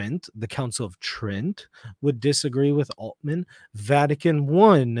 Trent, the Council of Trent, would disagree with Altman. Vatican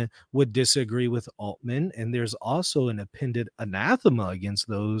I would disagree with Altman. And there's also an appended anathema against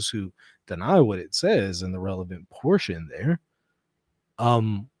those who deny what it says in the relevant portion there.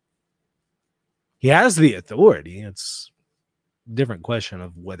 He has the authority. It's a different question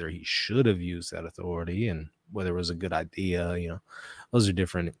of whether he should have used that authority and whether it was a good idea. You know, those are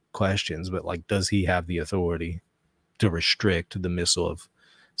different questions. But like, does he have the authority to restrict the missal of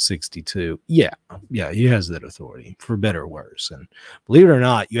 62? Yeah, he has that authority, for better or worse. And believe it or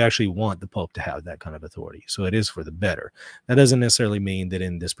not, you actually want the Pope to have that kind of authority. So it is for the better. That doesn't necessarily mean that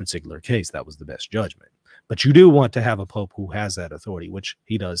in this particular case, that was the best judgment. But you do want to have a Pope who has that authority, which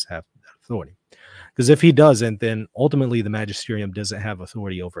he does have that authority. Because if he doesn't, then ultimately the magisterium doesn't have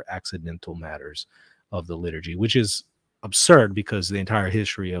authority over accidental matters of the liturgy, which is absurd because the entire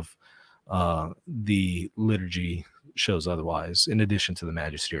history of the liturgy shows otherwise, in addition to the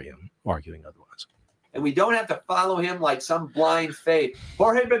magisterium arguing otherwise. And we don't have to follow him like some blind faith.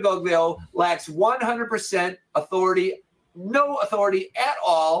 Jorge Bergoglio lacks 100% authority, no authority at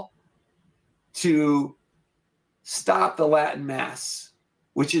all to stop the Latin Mass,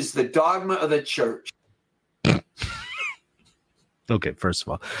 which is the dogma of the church. Okay, first of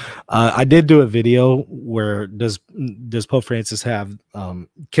all, I did do a video where does Pope Francis have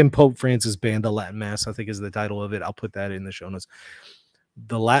can Pope Francis ban the Latin Mass? I think is the title of it. I'll put that in the show notes.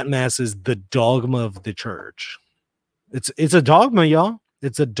 The Latin Mass is the dogma of the church. It's a dogma, y'all.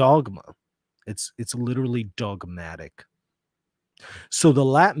 It's a dogma. It's literally dogmatic. So the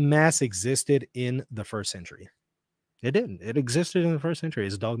Latin Mass existed in the first century. It didn't. It existed in the first century.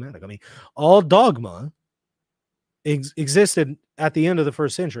 It's dogmatic. I mean, all dogma existed at the end of the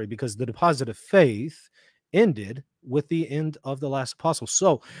first century because the deposit of faith ended with the end of the last apostle.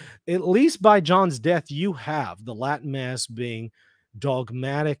 So at least by John's death, you have the Latin Mass being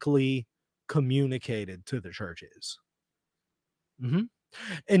dogmatically communicated to the churches.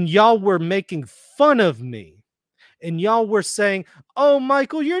 And y'all were making fun of me. And y'all were saying, oh,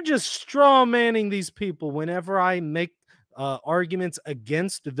 Michael, you're just straw manning these people whenever I make arguments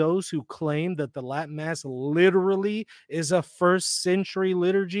against those who claim that the Latin Mass literally is a first century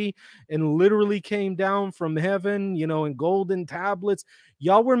liturgy and literally came down from heaven, you know, in golden tablets.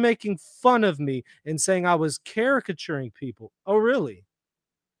 Y'all were making fun of me and saying I was caricaturing people. Oh, really?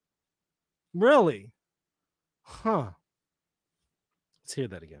 Really? Huh. Let's hear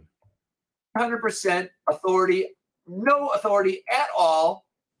that again. 100% authority, no authority at all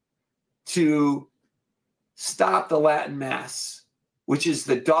to stop the Latin Mass, which is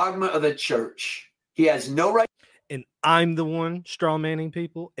the dogma of the church. He has no right. And I'm the one straw manning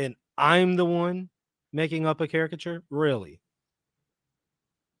people, and I'm the one making up a caricature? Really?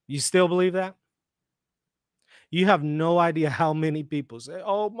 You still believe that? You have no idea how many people say,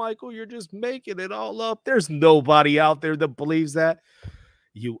 oh, Michael, you're just making it all up. There's nobody out there that believes that.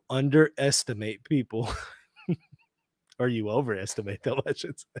 You underestimate people. Or you overestimate them, I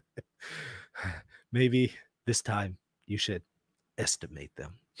should say. Maybe this time you should estimate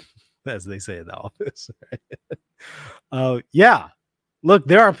them, as they say in the office. Right? Yeah. Look,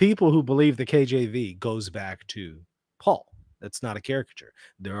 there are people who believe the KJV goes back to Paul. That's not a caricature.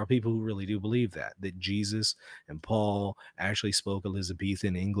 There are people who really do believe that Jesus and Paul actually spoke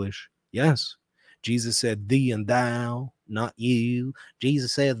Elizabethan English. Yes. Jesus said thee and thou, not you.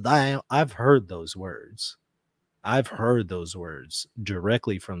 Jesus said thou. I've heard those words. I've heard those words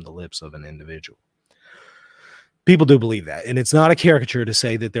directly from the lips of an individual. People do believe that. And it's not a caricature to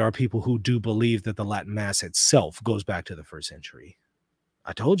say that there are people who do believe that the Latin Mass itself goes back to the first century.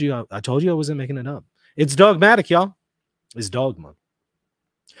 I told you I wasn't making it up. It's dogmatic, y'all. It's dogma.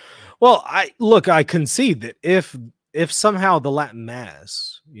 Well, I concede that if somehow the Latin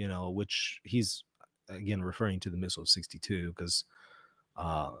Mass, you know, which he's again referring to the Missal of 62, because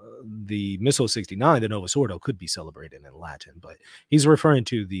the Missal of 69, the Novus Ordo, could be celebrated in Latin, but he's referring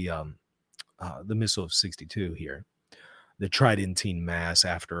to the Missal of 62 here, the Tridentine Mass,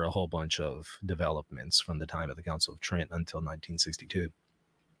 after a whole bunch of developments from the time of the Council of Trent until 1962.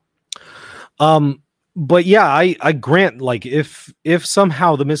 But yeah, I grant, like, if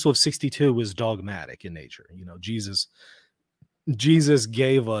somehow the Missal of 62 was dogmatic in nature, you know, Jesus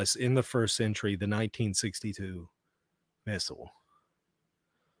gave us in the first century the 1962 Missal.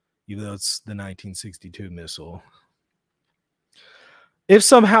 Even though it's the 1962 Missal. If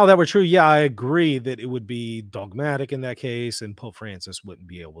somehow that were true, yeah, I agree that it would be dogmatic in that case, and Pope Francis wouldn't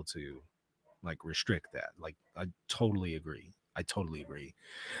be able to, like, restrict that. Like, I totally agree.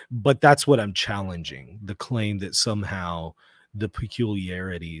 But that's what I'm challenging, the claim that somehow the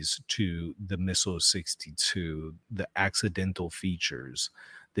peculiarities to the Missal of 62, the accidental features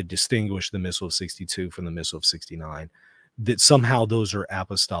that distinguish the Missal of 62 from the Missal of 69, that somehow those are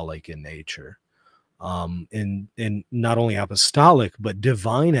apostolic in nature. And not only apostolic, but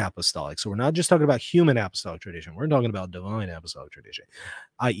divine apostolic. So we're not just talking about human apostolic tradition. We're talking about divine apostolic tradition,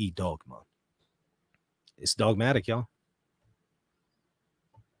 i.e. dogma. It's dogmatic, y'all.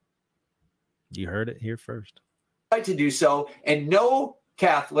 You heard it here first. Right to do so, and no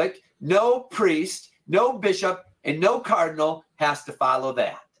Catholic, no priest, no bishop, and no cardinal has to follow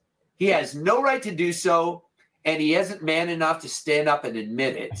that. He has no right to do so, and he isn't man enough to stand up and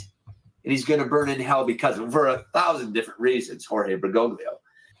admit it. And he's going to burn in hell because of, for 1,000 different reasons, Jorge Bergoglio.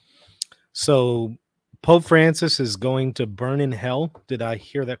 So Pope Francis is going to burn in hell. Did I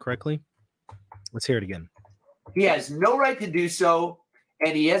hear that correctly? Let's hear it again. He has no right to do so,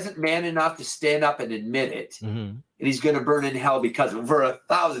 and he isn't man enough to stand up and admit it. Mm-hmm. And he's going to burn in hell because of, for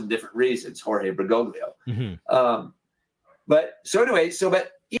 1,000 different reasons, Jorge Bergoglio. Mm-hmm. But so anyways,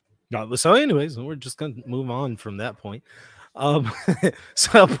 we're just going to move on from that point.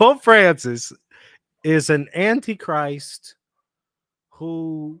 So Pope Francis is an antichrist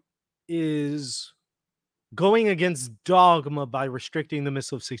who is going against dogma by restricting the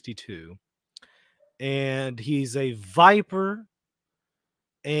Missal of 62. And he's a viper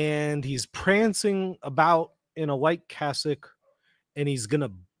and he's prancing about in a white cassock, and he's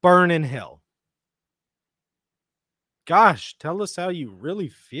gonna burn in hell. Gosh, tell us how you really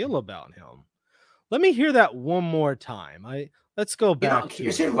feel about him. Let me hear that one more time. Let's go back to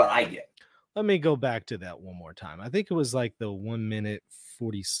here's it. what I get. Let me go back to that one more time. I think it was like the 1 minute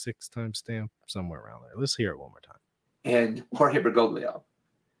 46 timestamp, somewhere around there. Let's hear it one more time. And Jorge Bergoglio.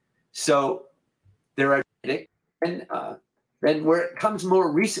 So there are, and then where it comes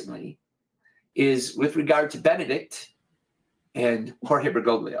more recently is with regard to Benedict and Jorge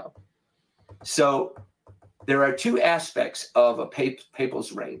Bergoglio. So there are two aspects of a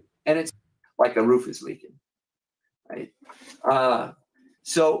papal's reign, and it's like a roof is leaking, right?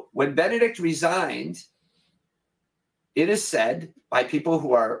 So when Benedict resigned, it is said by people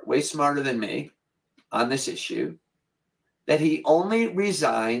who are way smarter than me on this issue that he only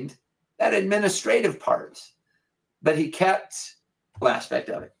resigned that administrative part, but he kept the aspect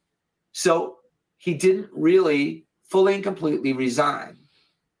of it. So he didn't really fully and completely resign.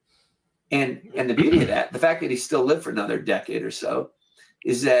 And the beauty of that, the fact that he still lived for another decade or so,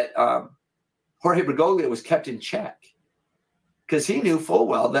 is that Jorge Bergoglio was kept in check, because he knew full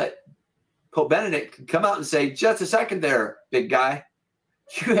well that Pope Benedict could come out and say, just a second there, big guy,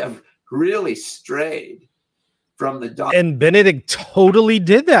 you have really strayed from the dogma. And Benedict totally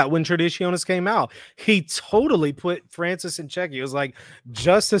did that when Traditionis came out. He totally put Francis in check. He was like,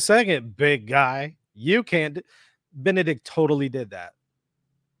 just a second, big guy, you can't. Benedict totally did that.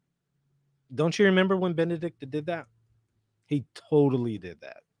 Don't you remember when Benedict did that? He totally did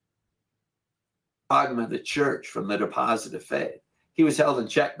that. Dogma of the church from the deposit of faith. He was held in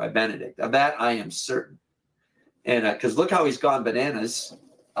check by Benedict. Of that, I am certain. And because look how he's gone bananas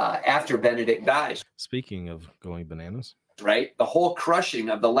after Benedict dies. Speaking of going bananas, right? The whole crushing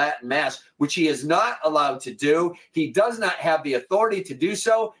of the Latin Mass, which he is not allowed to do. He does not have the authority to do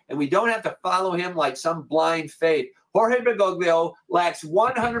so, and we don't have to follow him like some blind faith. Jorge Bergoglio lacks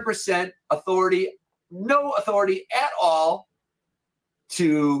 100% authority, no authority at all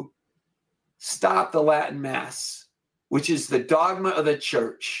to stop the Latin Mass, which is the dogma of the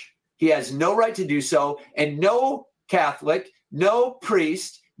church. He has no right to do so, and no Catholic, no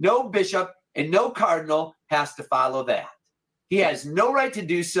priest, no bishop, and no cardinal has to follow that. He has no right to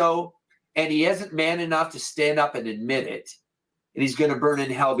do so, and he isn't man enough to stand up and admit it. And he's going to burn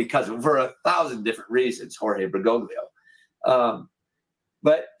in hell because of, for 1,000 different reasons, Jorge Bergoglio.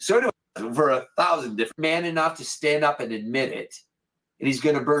 But sort of for 1,000 different, man enough to stand up and admit it. And he's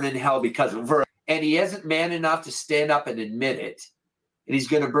going to burn in hell because of, and he isn't man enough to stand up and admit it. And he's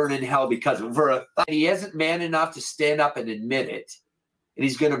going to burn in hell because of, he isn't man enough to stand up and admit it. And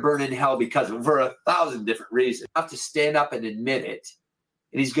he's going to burn in hell because of, for 1,000 different reasons. Have to stand up and admit it.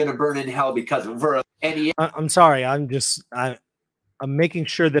 And he's going to burn in hell because of, and he, I'm sorry. I'm making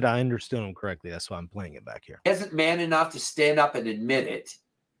sure that I understood him correctly. That's why I'm playing it back here. isn't man enough to stand up and admit it.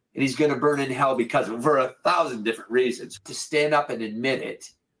 And he's going to burn in hell because of, for 1,000 different reasons. To stand up and admit it.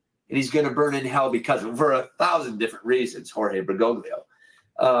 And he's going to burn in hell because of, for 1,000 different reasons, Jorge Bergoglio.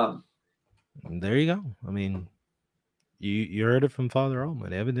 There you go. I mean, you heard it from Father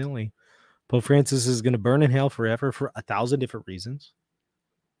Altman. Evidently, Pope Francis is going to burn in hell forever for 1,000 different reasons.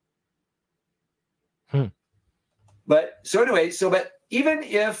 But so anyway, but even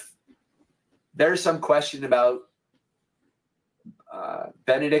if there's some question about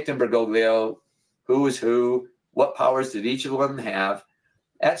Benedict and Bergoglio, who was who, what powers did each of them have,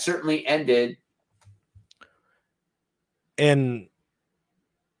 that certainly ended. And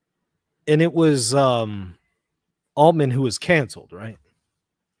it was Altman who was canceled, right?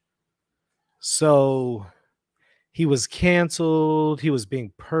 So he was canceled. He was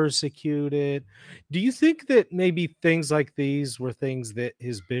being persecuted. Do you think that maybe things like these were things that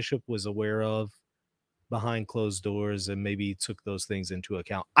his bishop was aware of behind closed doors, and maybe he took those things into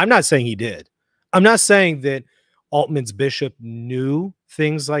account? I'm not saying he did. I'm not saying that Altman's bishop knew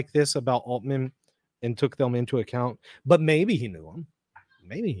things like this about Altman and took them into account, but maybe he knew them.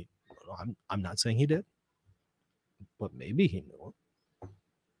 Maybe he, I'm not saying he did, but maybe he knew them.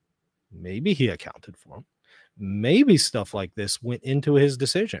 Maybe he accounted for them. Maybe stuff like this went into his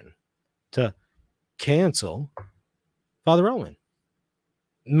decision to cancel Father Altman.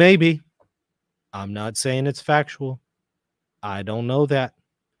 Maybe. I'm not saying it's factual. I don't know that.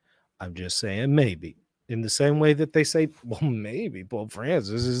 I'm just saying maybe. In the same way that they say, well, maybe Pope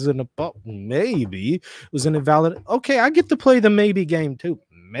Francis isn't a pope. Maybe it was an invalid. Okay, I get to play the maybe game too.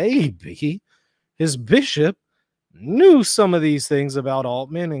 Maybe his bishop knew some of these things about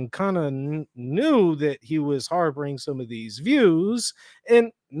Altman and kind of knew that he was harboring some of these views,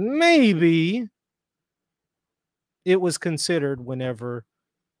 and maybe it was considered whenever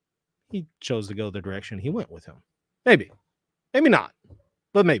he chose to go the direction he went with him. Maybe not,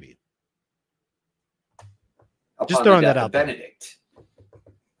 but maybe. Just throwing that out there. Benedict.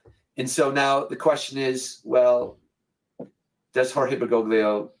 And so now the question is, well, does Jorge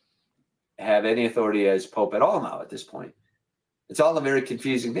Bergoglio have any authority as Pope at all now at this point? It's all a very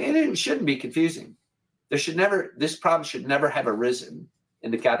confusing thing. And it shouldn't be confusing. This problem should never have arisen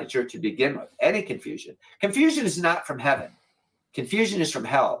in the Catholic Church to begin with. Any confusion. Confusion is not from heaven. Confusion is from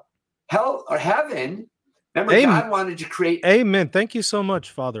hell. Hell or heaven. Remember, God wanted to create. Amen. Thank you so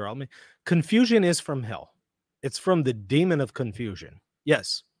much, Father Altman. Confusion is from hell. It's from the demon of confusion.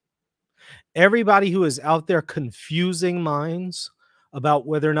 Yes. Everybody who is out there confusing minds about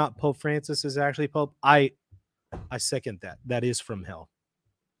whether or not Pope Francis is actually Pope, I second that. That is from hell.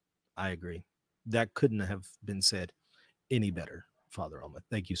 I agree. That couldn't have been said any better, Father Altman.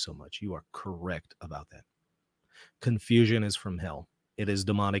 Thank you so much. You are correct about that. Confusion is from hell. It is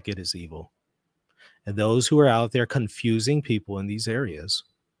demonic. It is evil. And those who are out there confusing people in these areas,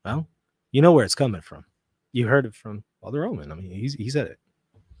 well, you know where it's coming from. You heard it from Father Altman. I mean, he said it.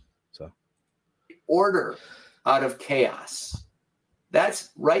 So, order out of chaos. That's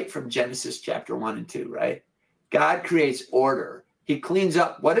right from Genesis chapter 1 and 2, right? God creates order. He cleans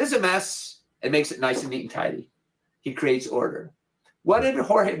up what is a mess and makes it nice and neat and tidy. He creates order. What did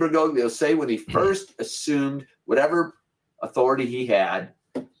Jorge Bergoglio say when he first assumed whatever authority he had?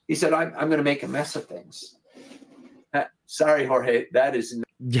 He said, I'm going to make a mess of things. Sorry, Jorge, that is...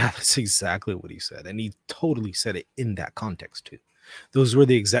 Yeah, that's exactly what he said. And he totally said it in that context, too. Those were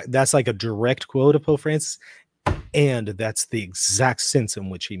the exact... That's like a direct quote of Pope Francis. And that's the exact sense in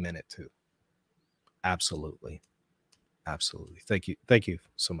which he meant it, too. Absolutely. Absolutely. Thank you. Thank you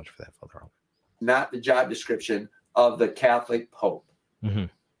so much for that, Father Altman. Not the job description of the Catholic Pope. Mm-hmm.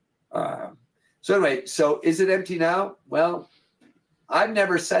 So anyway, so is it empty now? Well, I've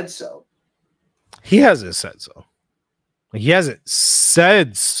never said so. He hasn't said so. He hasn't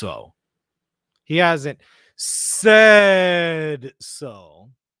said so. He hasn't said so.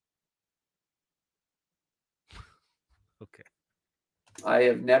 Okay. I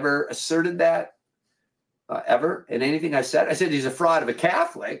have never asserted that ever in anything I said. I said he's a fraud of a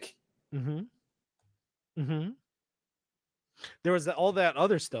Catholic. Mm-hmm. Mm-hmm. There was all that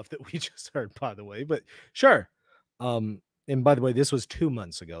other stuff that we just heard, by the way, but sure. And by the way, this was 2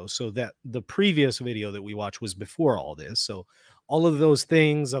 months ago. So that the previous video that we watched was before all this. So all of those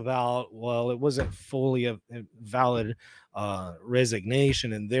things about, well, it wasn't fully a valid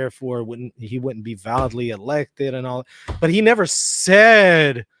resignation, and therefore he wouldn't be validly elected and all. But he never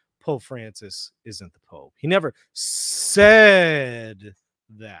said Pope Francis isn't the Pope. He never said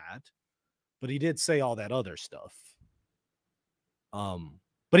that. But he did say all that other stuff.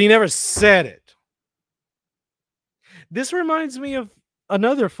 But he never said it. This reminds me of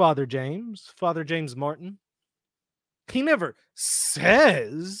another Father James Martin. He never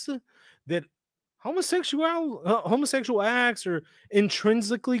says that homosexual acts are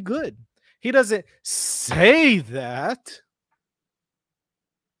intrinsically good. He doesn't say that.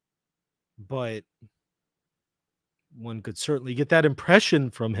 But one could certainly get that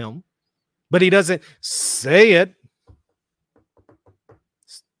impression from him. But he doesn't say it.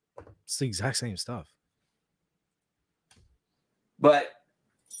 It's the exact same stuff. But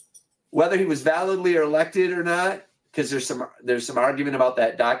whether he was validly elected or not, because there's some argument about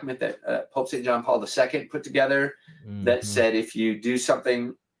that document that Pope St. John Paul II put together that said if you do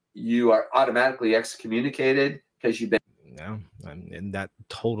something, you are automatically excommunicated because you've been. Yeah, and that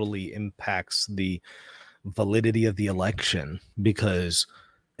totally impacts the validity of the election, because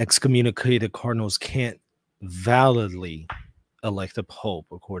excommunicated cardinals can't validly elect a pope,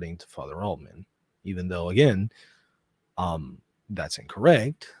 according to Father Altman, even though, again, that's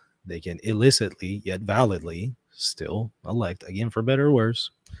incorrect. They can illicitly yet validly still elect, again, for better or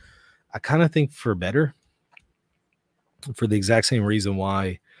worse. I kind of think for better, for the exact same reason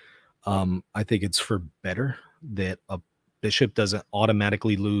why I think it's for better that a bishop doesn't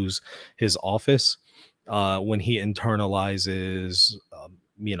automatically lose his office when he internalizes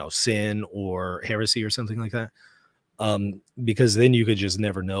sin or heresy or something like that. Because then you could just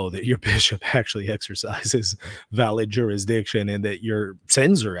never know that your bishop actually exercises valid jurisdiction and that your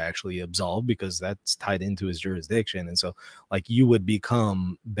sins are actually absolved, because that's tied into his jurisdiction. And so, like, you would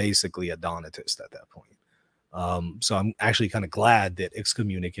become basically a Donatist at that point. So I'm actually kind of glad that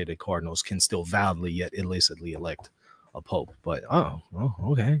excommunicated cardinals can still validly yet illicitly elect a pope. But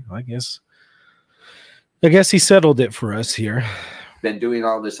okay, I guess he settled it for us here. Been doing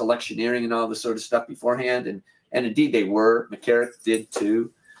all this electioneering and all this sort of stuff beforehand, and indeed they were. McCarrick did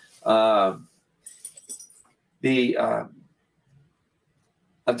too.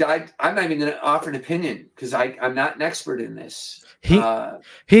 I'm not even going to offer an opinion because I'm not an expert in this.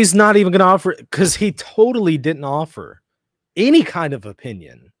 He's not even going to offer, because he totally didn't offer any kind of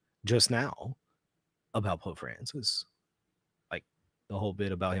opinion just now about Pope Francis. Like the whole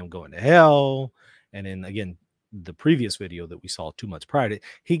bit about him going to hell. And then again, the previous video that we saw 2 months prior to,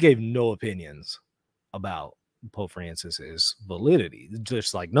 he gave no opinions about Pope Francis's validity,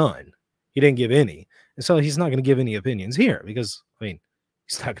 just like none. He didn't give any. And so he's not going to give any opinions here because, I mean,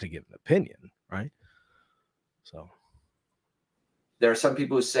 he's not going to give an opinion, right? So there are some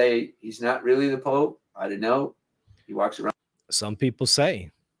people who say he's not really the Pope. I don't know. He walks around. Some people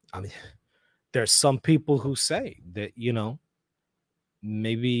say, I mean, there's some people who say that, you know,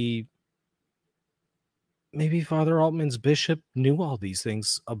 maybe Father Altman's bishop knew all these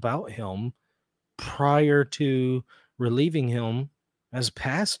things about him prior to relieving him as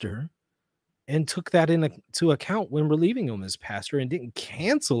pastor, and took that into account when relieving him as pastor and didn't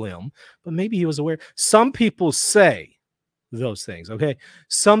cancel him, but maybe he was aware. Some people say those things, okay?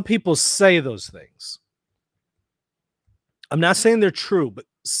 Some people say those things. I'm not saying they're true, but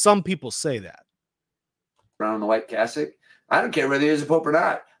some people say that. Around in the white cassock. I don't care whether he is a pope or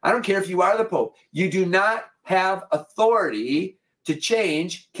not. I don't care if you are the pope. You do not have authority to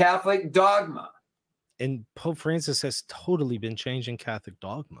change Catholic dogma. And Pope Francis has totally been changing Catholic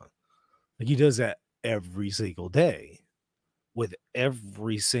dogma. Like he does that every single day with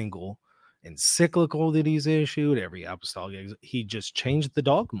every single encyclical that he's issued, every apostolic. He just changed the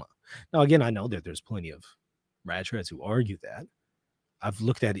dogma. Now, again, I know that there's plenty of radshreds who argue that. I've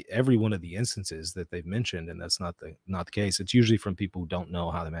looked at every one of the instances that they've mentioned, and that's not the case. It's usually from people who don't know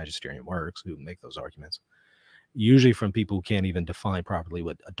how the magisterium works who make those arguments. Usually from people who can't even define properly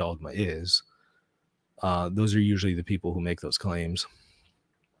what a dogma is. Those are usually the people who make those claims.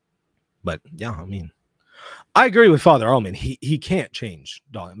 But yeah, I mean, I agree with Father Altman. He can't change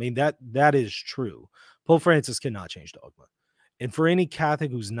dogma. I mean, that is true. Pope Francis cannot change dogma. And for any Catholic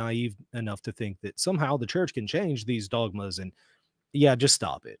who's naive enough to think that somehow the church can change these dogmas, and yeah, just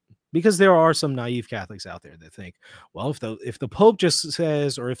stop it. Because there are some naive Catholics out there that think, well, if the Pope just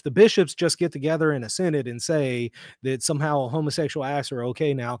says, or if the bishops just get together in a synod and say that somehow homosexual acts are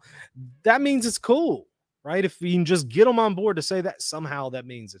okay now, that means it's cool, right? If you can just get them on board to say that, somehow that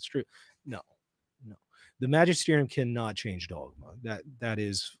means it's true. No. The magisterium cannot change dogma. That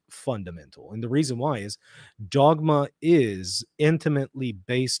is fundamental. And the reason why is dogma is intimately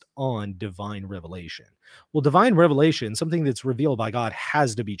based on divine revelation. Well, divine revelation, something that's revealed by God,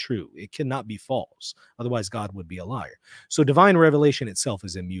 has to be true. It cannot be false. Otherwise, God would be a liar. So divine revelation itself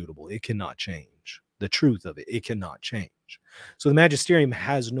is immutable. It cannot change. The truth of it, it cannot change. So the magisterium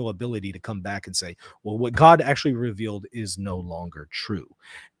has no ability to come back and say, well, what God actually revealed is no longer true.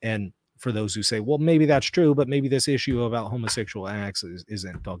 And for those who say, well, maybe that's true, but maybe this issue about homosexual acts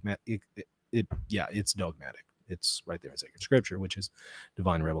isn't dogmatic. Yeah, it's dogmatic. It's right there in sacred scripture, which is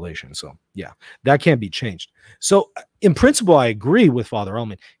divine revelation. So yeah, that can't be changed. So in principle, I agree with Father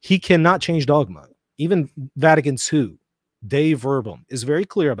Altman. He cannot change dogma. Even Vatican II, Dei Verbum, is very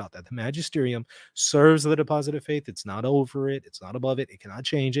clear about that. The magisterium serves the deposit of faith. It's not over it. It's not above it. It cannot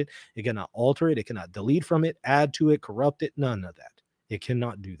change it. It cannot alter it. It cannot delete from it, add to it, corrupt it. None of that. It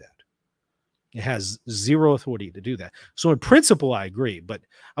cannot do that. It has zero authority to do that. So in principle, I agree. But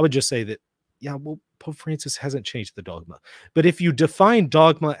I would just say that, yeah, well, Pope Francis hasn't changed the dogma. But if you define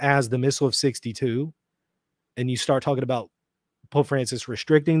dogma as the Missal of 62, and you start talking about Pope Francis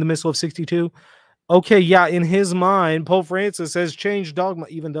restricting the Missal of 62, okay, yeah, in his mind, Pope Francis has changed dogma,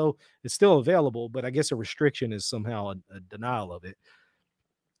 even though it's still available. But I guess a restriction is somehow a denial of it.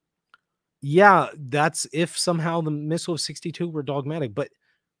 Yeah, that's if somehow the Missal of 62 were dogmatic. But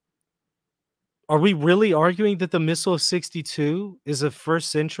are we really arguing that the Missal of 62 is a first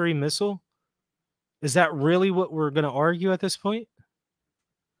century missal? Is that really what we're going to argue at this point?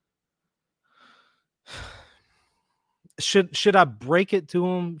 Should I break it to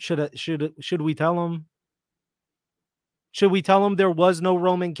him? Should we tell him? Should we tell him there was no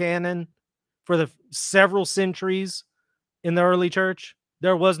Roman canon for the several centuries in the early church?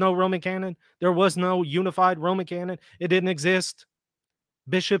 There was no Roman canon. There was no unified Roman canon. It didn't exist.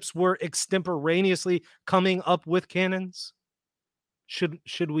 Bishops were extemporaneously coming up with canons.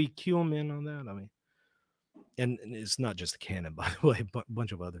 Should we cue them in on that? I mean, and it's not just the canon, by the way, but a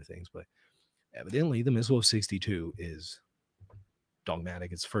bunch of other things. But evidently, the Missal of 62 is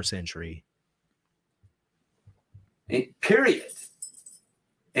dogmatic. It's first century. Period.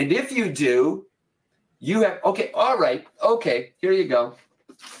 And if you do, you have, okay, all right, okay, here you go.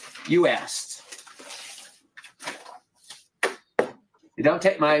 You asked. Don't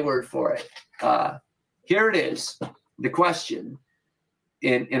take my word for it. Here it is. The question.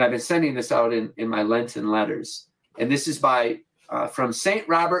 and I've been sending this out in my Lenten letters. And this is by from St.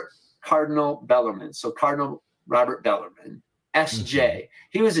 Robert Cardinal Bellarmine. So Cardinal Robert Bellarmine, S.J.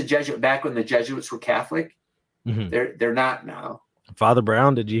 He was a Jesuit back when the Jesuits were Catholic. They're not now. Father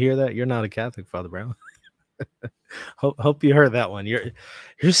Brown, did you hear that? You're not a Catholic, Father Brown. Hope you heard that one.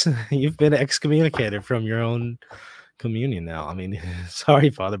 You've been excommunicated from your own communion now. I mean, sorry,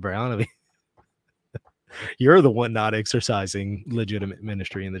 Father Brown. I mean, you're the one not exercising legitimate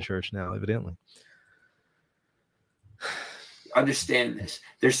ministry in the church now, evidently. Understand this.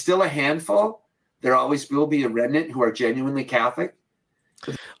 There's still a handful. There always will be a remnant who are genuinely Catholic.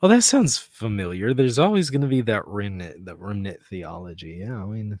 Well, that sounds familiar. There's always going to be that remnant theology. Yeah, I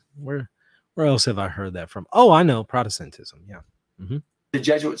mean, where else have I heard that from? Oh, I know, Protestantism. Yeah. The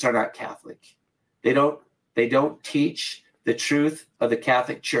Jesuits are not Catholic. They don't teach the truth of the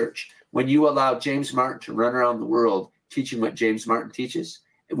Catholic Church. When you allow James Martin to run around the world teaching what James Martin teaches,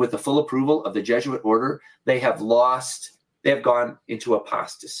 with the full approval of the Jesuit order, they have gone into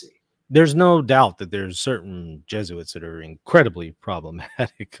apostasy. There's no doubt that there's certain Jesuits that are incredibly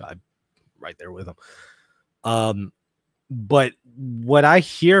problematic. I'm right there with them. But what I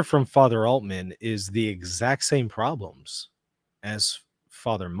hear from Father Altman is the exact same problems as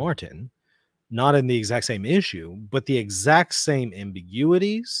Father Martin, not in the exact same issue, but the exact same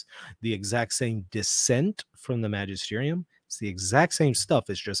ambiguities, the exact same dissent from the magisterium. It's the exact same stuff.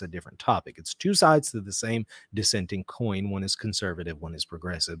 It's just a different topic. It's two sides to the same dissenting coin. One is conservative, one is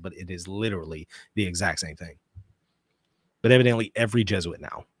progressive, but it is literally the exact same thing. But evidently every Jesuit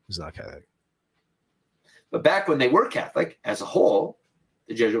now is not Catholic. But back when they were Catholic as a whole,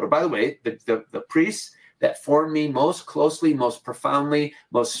 the Jesuit, or by the way, the priests that formed me most closely, most profoundly,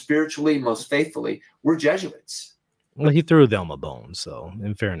 most spiritually, most faithfully were Jesuits. Well, he threw them a bone. So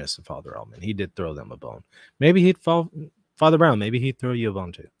in fairness to Father Altman, he did throw them a bone. Maybe he'd fall... Father Brown, maybe he'd throw you a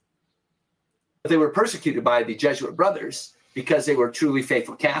bone too. They were persecuted by the Jesuit brothers because they were truly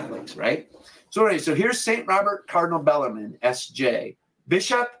faithful Catholics, right? So anyway, so here's St. Robert Cardinal Bellarmine, S.J.,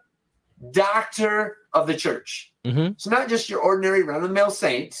 Bishop, Doctor of the Church. So not just your ordinary run-of-the-mill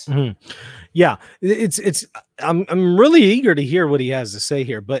saints. Yeah, I'm really eager to hear what he has to say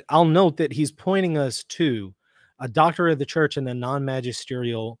here, but I'll note that he's pointing us to a doctor of the church in a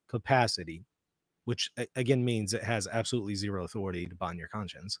non-magisterial capacity, which again means it has absolutely zero authority to bind your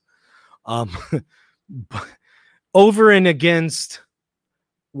conscience, over and against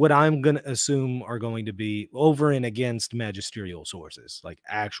what I'm going to assume are going to be over and against magisterial sources, like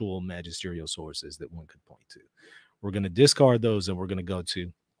actual magisterial sources that one could point to. We're going to discard those and we're going to go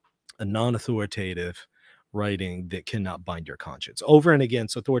to a non-authoritative writing that cannot bind your conscience, over and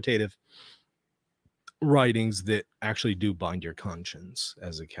against authoritative writings that actually do bind your conscience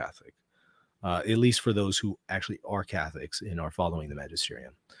as a Catholic. At least for those who actually are Catholics and are following the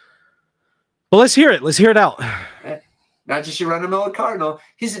magisterium. But let's hear it. Let's hear it out. Not just your run-of-the-mill cardinal.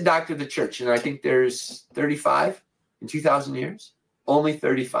 He's a doctor of the church, and I think there's 35 in 2,000 years. Only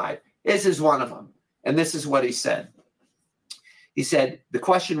 35. This is one of them. And this is what he said. He said, the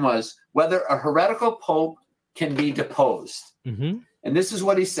question was whether a heretical pope can be deposed. And this is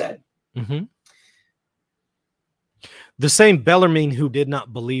what he said. The same Bellarmine who did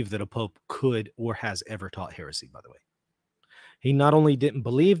not believe that a pope could or has ever taught heresy, by the way. He not only didn't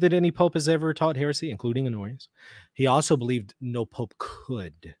believe that any pope has ever taught heresy, including Honorius, he also believed no pope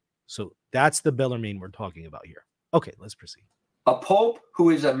could. So that's the Bellarmine we're talking about here. Okay, let's proceed. A pope who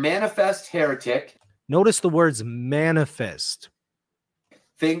is a manifest heretic. Notice the words manifest.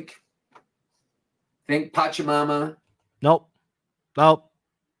 Think Pachamama. Nope.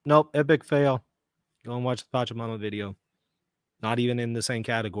 Epic fail. Go and watch the Pachamama video. Not even in the same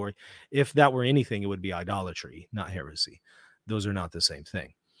category. If that were anything, it would be idolatry, not heresy. Those are not the same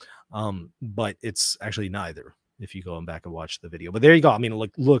thing. But it's actually neither if you go back and watch the video. But there you go. I mean,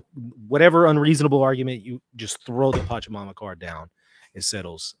 look, whatever unreasonable argument, you just throw the Pachamama card down. It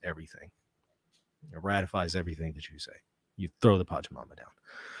settles everything. It ratifies everything that you say. You throw the Pachamama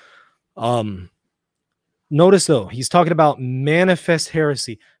down. Notice, though, he's talking about manifest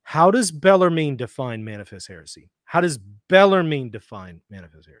heresy. How does Bellarmine define manifest heresy? How does Bellarmine define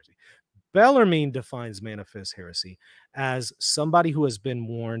manifest heresy? Bellarmine defines manifest heresy as somebody who has been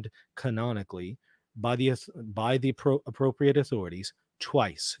warned canonically by the appropriate authorities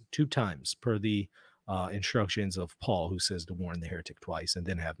twice, 2 times per the instructions of Paul, who says to warn the heretic twice and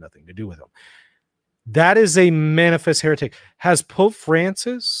then have nothing to do with him. That is a manifest heretic. Has Pope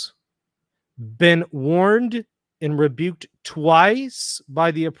Francis been warned and rebuked twice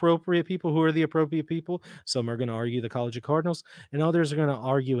by the appropriate people. Who are the appropriate people? Some are going to argue the College of Cardinals, and others are going to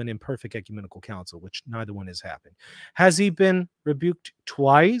argue an imperfect ecumenical council, which neither one has happened. Has he been rebuked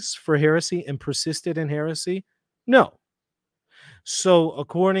twice for heresy and persisted in heresy? No. So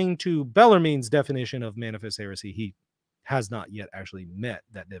according to Bellarmine's definition of manifest heresy, he has not yet actually met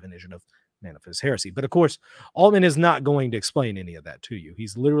that definition of manifest heresy. But of course, Altman is not going to explain any of that to you.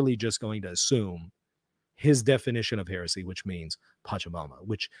 He's literally just going to assume his definition of heresy, which means Pachamama,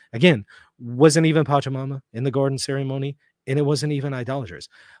 which again wasn't even Pachamama in the garden ceremony, and it wasn't even idolaters.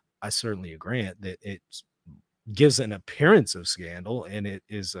 I certainly grant that it gives an appearance of scandal, and it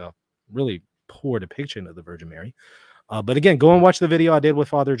is a really poor depiction of the Virgin Mary. But again, go and watch the video I did with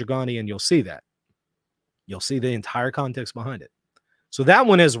Father Giuliani, and you'll see that. You'll see the entire context behind it. So that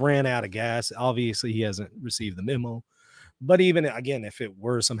one has ran out of gas. Obviously, he hasn't received the memo. But even, again, if it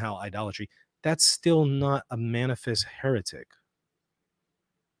were somehow idolatry, that's still not a manifest heretic.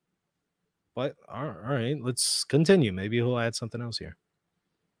 But all right, let's continue. Maybe he'll add something else here.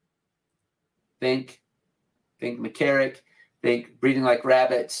 Think McCarrick, think breeding like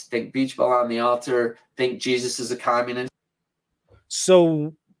rabbits, think beach ball on the altar, think Jesus is a communist.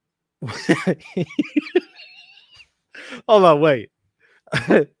 So, hold on, wait.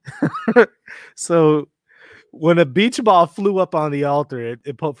 So, when a beach ball flew up on the altar,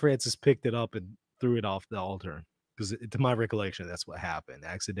 Pope Francis picked it up and threw it off the altar. Because to my recollection, that's what happened.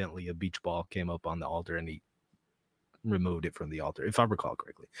 Accidentally, a beach ball came up on the altar and he removed it from the altar, if I recall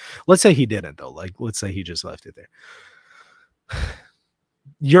correctly. Let's say he didn't, though. Like, let's say he just left it there.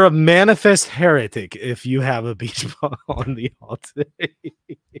 You're a manifest heretic if you have a beach ball on the altar.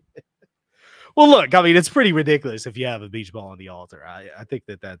 Well, look, I mean, it's pretty ridiculous if you have a beach ball on the altar. I think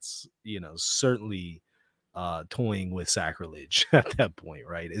that that's, certainly toying with sacrilege at that point,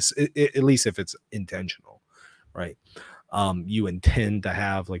 right? At least if it's intentional, right? You intend to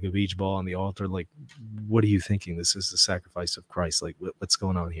have like a beach ball on the altar. Like, what are you thinking? This is the sacrifice of Christ. Like, what's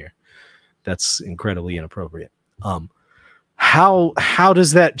going on here? That's incredibly inappropriate. How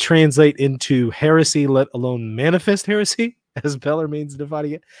does that translate into heresy, let alone manifest heresy, as Bellarmine's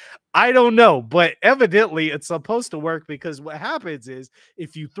dividing it? I don't know, but evidently it's supposed to work, because what happens is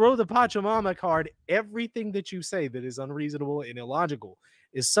if you throw the Pachamama card, everything that you say that is unreasonable and illogical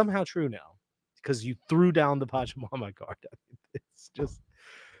is somehow true now, because you threw down the Pachamama card. It's just,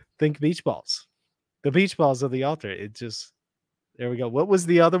 think beach balls. The beach balls of the altar. It just, there we go. What was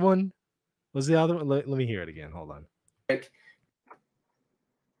the other one? Was the other one? Let me hear it again. Hold on.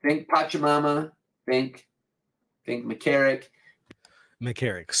 Think Pachamama, think McCarrick.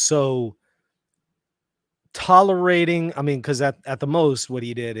 So tolerating, I mean, because at the most what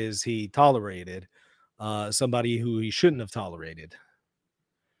he did is he tolerated somebody who he shouldn't have tolerated.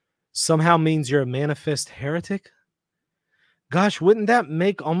 Somehow means you're a manifest heretic. Gosh, wouldn't that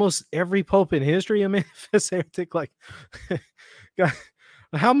make almost every pope in history a manifest heretic? Like, God,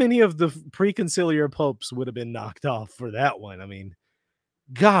 how many of the preconciliar popes would have been knocked off for that one? I mean,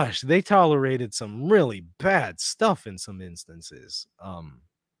 gosh, they tolerated some really bad stuff in some instances.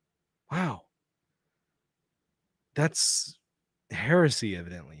 Wow. That's heresy,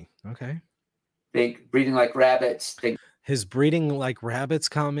 evidently. Okay. Think breeding like rabbits. Think his breeding like rabbits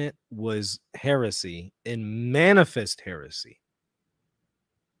comment was heresy and manifest heresy.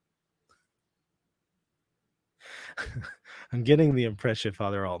 I'm getting the impression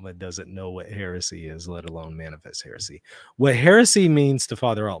Father Altman doesn't know what heresy is, let alone manifest heresy. What heresy means to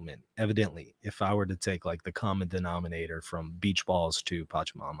Father Altman, evidently, if I were to take like the common denominator from beach balls to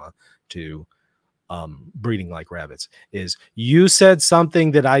Pachamama to breeding like rabbits, is you said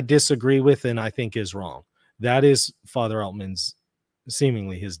something that I disagree with and I think is wrong. That is Father Altman's,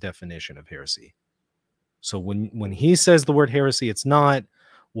 seemingly his definition of heresy. So when he says the word heresy, it's not,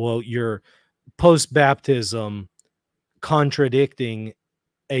 well, you're post-baptism contradicting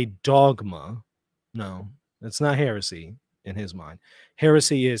a dogma. No, that's not heresy in his mind.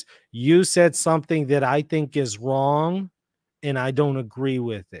 Heresy is, you said something that I think is wrong and I don't agree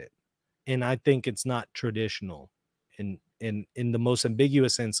with it, and I think it's not traditional in the most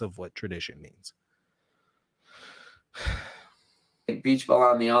ambiguous sense of what tradition means. Think beach ball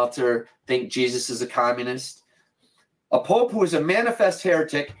on the altar, think Jesus is a communist. A pope who is a manifest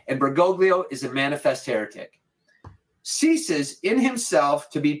heretic, and Bergoglio is a manifest heretic, ceases in himself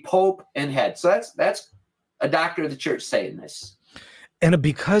to be pope and head. So that's a doctor of the church saying this. And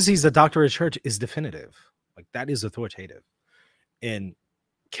because he's a doctor of the church is definitive. Like, that is authoritative. And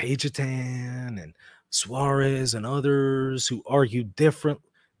Cajetan and Suarez and others who argue different,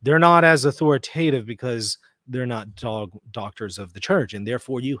 they're not as authoritative because they're not doctors of the church, and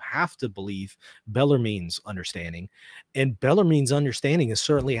therefore you have to believe Bellarmine's understanding. And Bellarmine's understanding is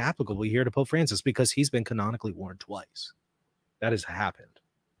certainly applicable here to Pope Francis because he's been canonically warned twice. That has happened,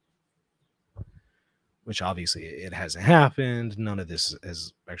 which obviously it hasn't happened. None of this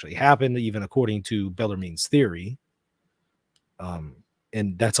has actually happened, even according to Bellarmine's theory.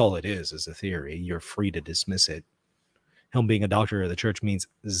 And that's all it is a theory. You're free to dismiss it. Him being a doctor of the church means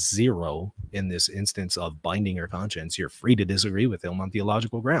zero in this instance of binding your conscience. You're free to disagree with him on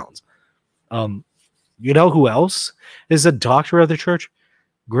theological grounds. You know who else is a doctor of the church?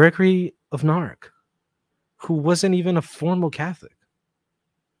 Gregory of Narek, who wasn't even a formal Catholic.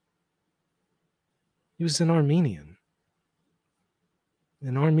 He was an Armenian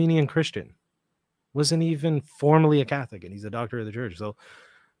Christian. Wasn't even formally a Catholic, and he's a doctor of the church. So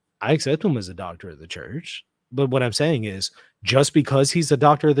I accept him as a doctor of the church. But what I'm saying is, just because he's a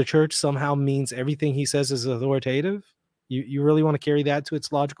doctor of the church somehow means everything he says is authoritative? You really want to carry that to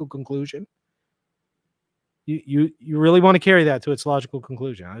its logical conclusion? You really want to carry that to its logical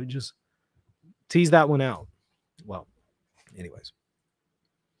conclusion? I would just tease that one out. Well, anyways.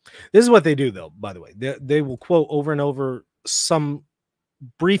 This is what they do, though, by the way. They will quote over and over some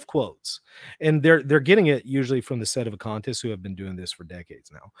brief quotes, and they're getting it usually from the Sedevacantists, who have been doing this for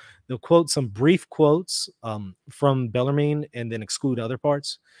decades now. They'll quote some brief quotes from Bellarmine and then exclude other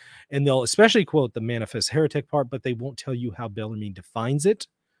parts, and they'll especially quote the manifest heretic part, but they won't tell you how Bellarmine defines it,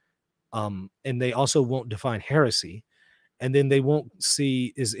 and they also won't define heresy, and then they won't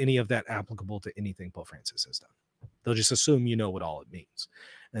see is any of that applicable to anything Pope Francis has done. They'll just assume you know what all it means,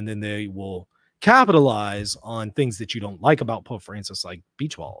 and then they will capitalize on things that you don't like about Pope Francis, like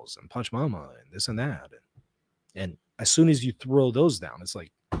beach balls and Pachamama and this and that. And as soon as you throw those down, it's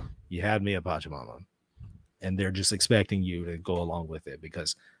like, you had me at Pachamama. And they're just expecting you to go along with it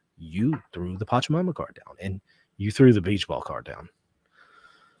because you threw the Pachamama card down and you threw the beach ball card down.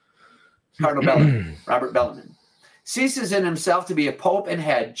 Cardinal Bellarmine, Robert Bellarmine, ceases in himself to be a pope and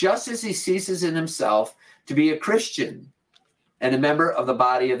head, just as he ceases in himself to be a Christian and a member of the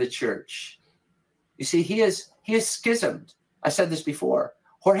body of the church. You see, he is schismed. I said this before.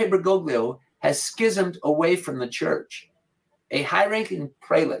 Jorge Bergoglio has schismed away from the church. A high-ranking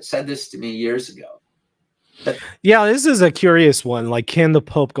prelate said this to me years ago. Yeah, this is a curious one. Like, can the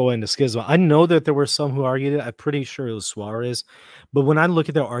Pope go into schism? I know that there were some who argued it. I'm pretty sure it was Suarez. But when I look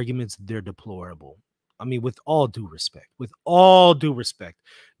at their arguments, they're deplorable. I mean, with all due respect,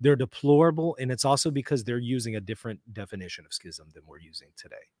 they're deplorable. And it's also because they're using a different definition of schism than we're using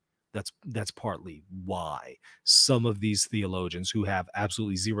today. That's partly why some of these theologians who have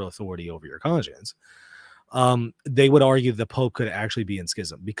absolutely zero authority over your conscience, they would argue the Pope could actually be in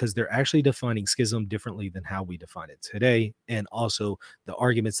schism because they're actually defining schism differently than how we define it today. And also the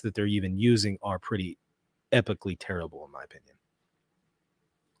arguments that they're even using are pretty epically terrible, in my opinion.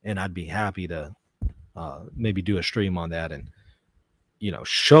 And I'd be happy to maybe do a stream on that and,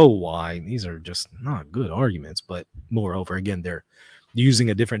 show why these are just not good arguments. But moreover, again, they're using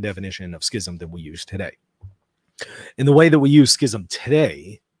a different definition of schism than we use today. In the way that we use schism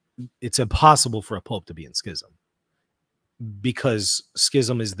today, it's impossible for a pope to be in schism because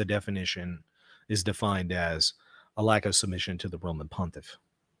schism is defined as a lack of submission to the Roman pontiff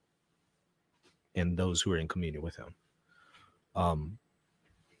and those who are in communion with him.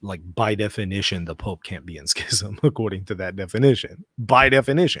 Like, by definition, the Pope can't be in schism according to that definition. By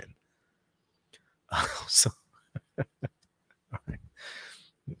definition. So, all right.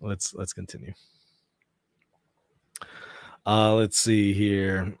 Let's continue. Let's see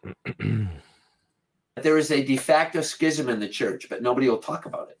here. There is a de facto schism in the church, but nobody will talk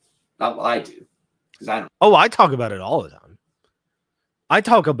about it. Not what I do, because I don't. Oh, I talk about it all the time. I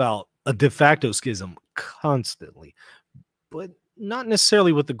talk about a de facto schism constantly, but not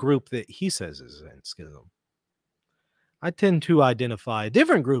necessarily with the group that he says is in schism. I tend to identify a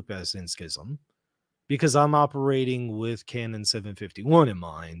different group as in schism because I'm operating with Canon 751 in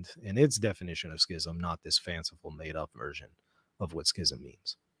mind and its definition of schism, not this fanciful made-up version of what schism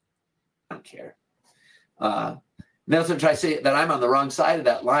means. I don't care. Nelson tries to say that I'm on the wrong side of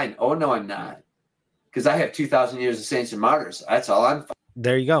that line. Oh, no, I'm not. Because I have 2,000 years of saints and martyrs. That's all I'm.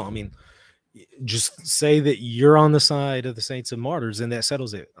 There you go. I mean, just say that you're on the side of the saints and martyrs and that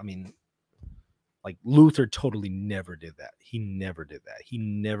settles it. I mean, like, Luther totally never did that. He never did that. He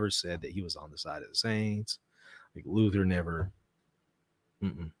never said that he was on the side of the saints. Like, Luther never,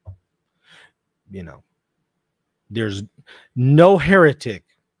 there's no heretic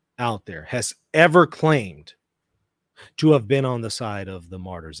out there has ever claimed to have been on the side of the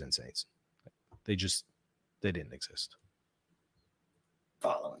martyrs and saints. They didn't exist.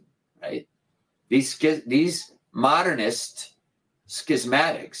 Following, right? These modernist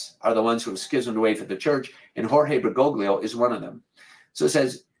schismatics are the ones who have schismed away from the church, and Jorge Bergoglio is one of them. So it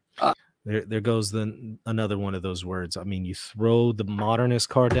says, there goes another one of those words. I mean, you throw the modernist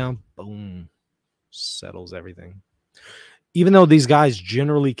card down, boom, settles everything. Even though these guys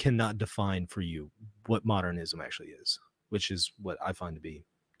generally cannot define for you what modernism actually is, which is what I find to be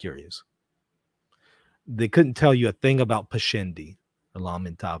curious. They couldn't tell you a thing about Pascendi or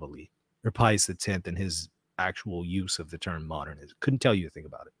Lamentabili or Pius X and his actual use of the term modernism. Couldn't tell you a thing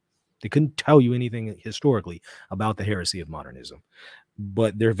about it. They couldn't tell you anything historically about the heresy of modernism.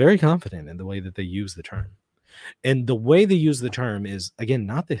 But they're very confident in the way that they use the term. And the way they use the term is, again,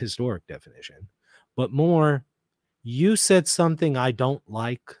 not the historic definition, but more, you said something I don't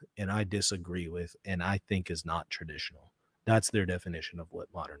like and I disagree with and I think is not traditional. That's their definition of what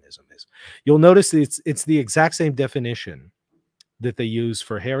modernism is. You'll notice it's the exact same definition that they use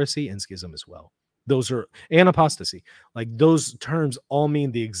for heresy and schism as well. Those are, and apostasy. Like, those terms all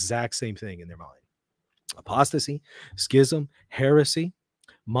mean the exact same thing in their mind. Apostasy, schism, heresy,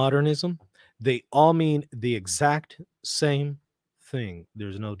 modernism, they all mean the exact same thing.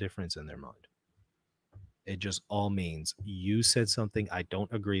 There's no difference in their mind. It just all means you said something I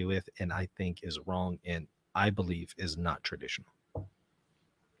don't agree with and I think is wrong and I believe is not traditional.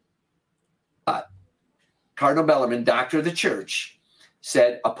 Cardinal Bellarmine, doctor of the church,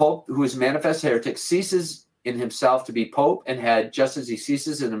 said a pope who is manifest heretic ceases in himself to be pope and head, just as he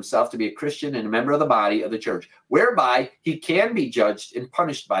ceases in himself to be a Christian and a member of the body of the church, whereby he can be judged and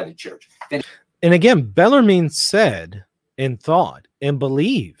punished by the church. And again, Bellarmine said and thought and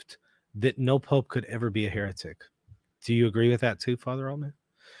believed that no pope could ever be a heretic. Do you agree with that too, Father Altman?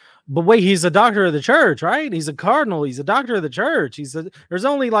 But wait, he's a doctor of the church, right? He's a cardinal. He's a doctor of the church. There's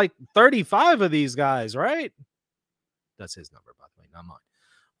only like 35 of these guys, right? That's his number, by the way, not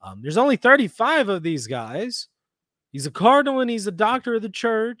mine. There's only 35 of these guys. He's a cardinal and he's a doctor of the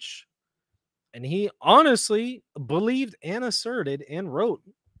church. And he honestly believed and asserted and wrote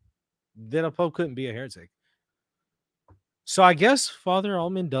that a pope couldn't be a heretic. So I guess Father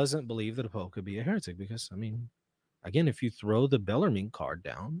Altman doesn't believe that a pope could be a heretic because, I mean, again, if you throw the Bellarmine card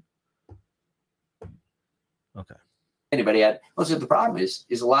down, okay. Anybody had? Listen, the problem is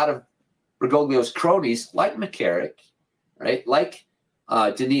a lot of Bergoglio's cronies, like McCarrick, right? Like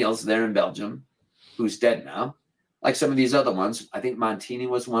Daniels there in Belgium, who's dead now. Like some of these other ones. I think Montini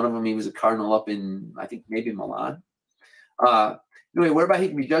was one of them. He was a cardinal up in, I think, maybe Milan. Anyway, whereby he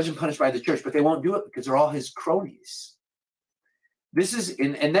can be judged and punished by the church, but they won't do it because they're all his cronies. This is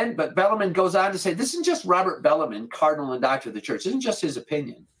but Bellarmine goes on to say, this isn't just Robert Bellarmine, cardinal and doctor of the church. This isn't just his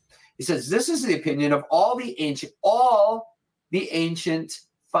opinion. He says, this is the opinion of all the ancient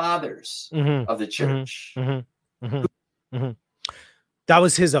fathers of the church. That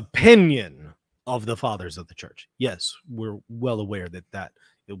was his opinion of the fathers of the church. Yes, we're well aware that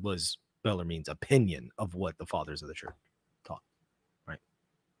it was Bellarmine's opinion of what the fathers of the church taught. Right?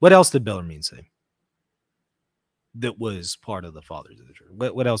 What else did Bellarmine say that was part of the fathers of the church?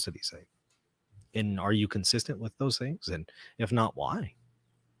 What else did he say? And are you consistent with those things? And if not, why?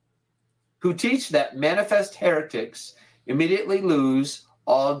 Who teach that manifest heretics immediately lose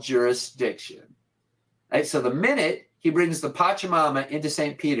all jurisdiction. Right? So the minute he brings the Pachamama into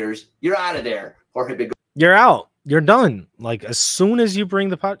St. Peter's, you're out of there. You're out. You're done. Like, as soon as you bring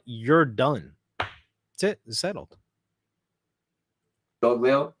the pot, you're done. That's it. It's settled.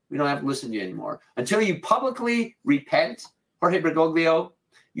 Bergoglio, we don't have to listen to you anymore. Until you publicly repent, Jorge Bergoglio,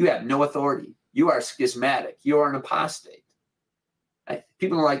 you have no authority. You are schismatic. You are an apostate. Right?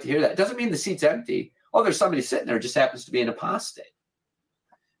 People don't like to hear that. It doesn't mean the seat's empty. Oh, there's somebody sitting there who just happens to be an apostate.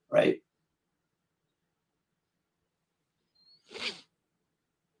 Right?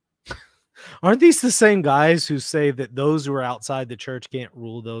 Aren't these the same guys who say that those who are outside the church can't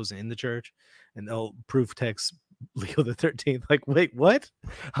rule those in the church? And they'll proof text Leo the 13th. Like, wait, what?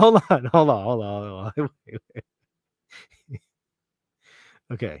 Hold on. Wait.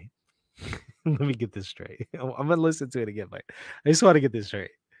 Okay. Let me get this straight. I'm going to listen to it again, but I just want to get this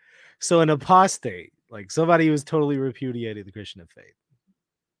straight. So an apostate, like somebody who's totally repudiated the Christian faith,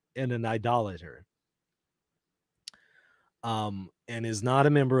 and an idolater, and is not a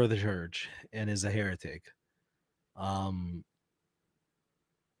member of the church and is a heretic.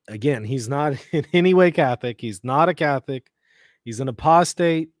 Again, he's not in any way Catholic. He's not a Catholic. He's an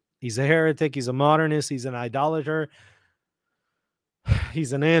apostate. He's a heretic. He's a modernist. He's an idolater.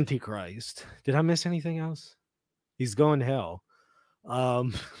 He's an antichrist. Did I miss anything else? He's going to hell. I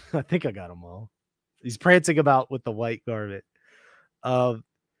think I got them all. He's prancing about with the white garment.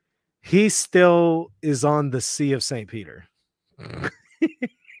 He still is on the Sea of St. Peter.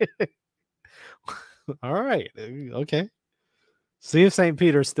 All right. Okay. See if St.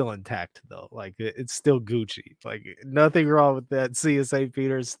 Peter's still intact, though. Like, it's still Gucci. Like, nothing wrong with that. See if St.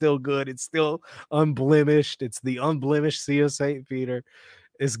 Peter is still good. It's still unblemished. It's the unblemished See of St. Peter.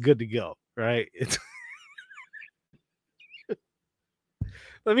 It's good to go, right? It's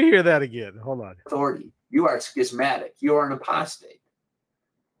Let me hear that again. Hold on. Authority. You are schismatic. You are an apostate.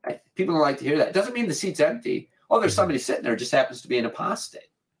 Right? People don't like to hear that. It doesn't mean the seat's empty. Oh, there's somebody sitting there, just happens to be an apostate.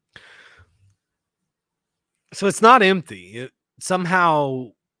 So it's not empty. Somehow,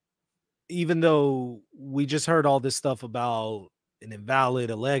 even though we just heard all this stuff about an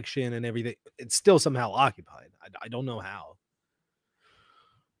invalid election and everything, it's still somehow occupied. I don't know how.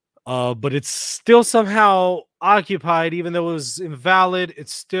 But it's still somehow occupied, even though it was invalid.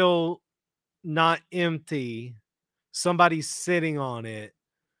 It's still not empty. Somebody's sitting on it,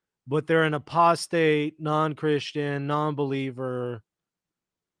 but they're an apostate, non-Christian, non-believer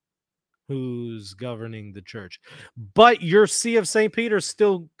who's governing the church. But your See of St. Peter is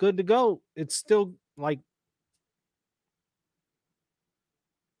still good to go. It's still like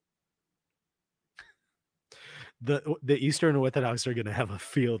the Eastern Orthodox are going to have a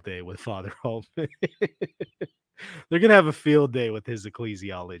field day with Father Altman. They're going to have a field day with his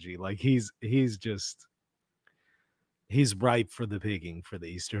ecclesiology. Like he's ripe for the picking for the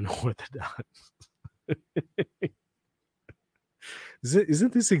Eastern Orthodox.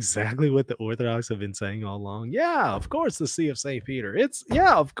 Isn't this exactly what the Orthodox have been saying all along? Yeah, of course, the See of St. Peter.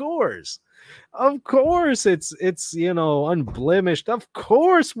 Of course. Of course, it's unblemished. Of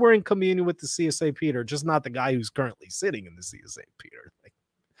course, we're in communion with the See of St. Peter, just not the guy who's currently sitting in the See of St. Peter. Like,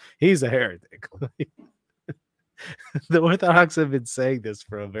 he's a heretic. The Orthodox have been saying this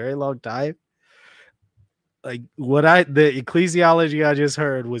for a very long time. Like the ecclesiology I just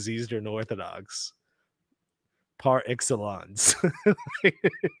heard was Eastern Orthodox par excellence.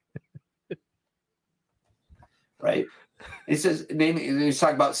 Right. He says, he's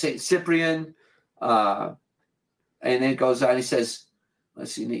talking about Saint Cyprian, and then it goes on. He says,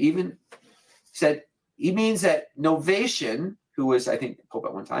 let's see, he means that Novatian, who was, I think, Pope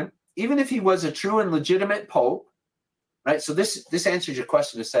at one time, even if he was a true and legitimate Pope, right? So this answers your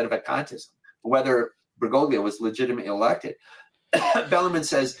question of Sedevacantism, whether Bergoglio was legitimately elected. Bellarmine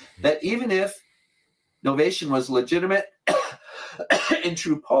says that even if Novatian was legitimate and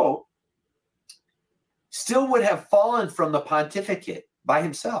true Pope, still would have fallen from the pontificate by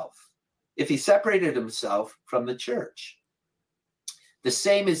himself if he separated himself from the church. The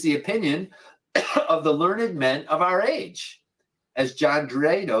same is the opinion of the learned men of our age. As John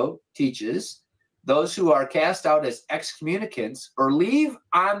Dredo teaches, those who are cast out as excommunicants or leave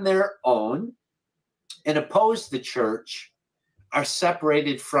on their own and oppose the church are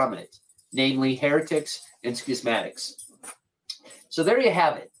separated from it, namely heretics and schismatics. So there you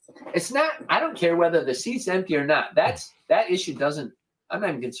have it. It's not, I don't care whether the seat's empty or not. That issue doesn't, I'm not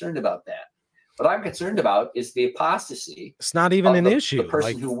even concerned about that. What I'm concerned about is the apostasy. It's not even an issue. The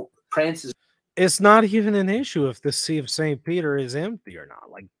person who prances. It's not even an issue if the See of St. Peter is empty or not.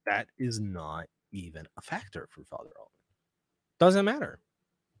 Like, that is not even a factor for Father Altman. Doesn't matter.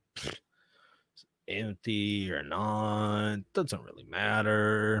 Empty or not, doesn't really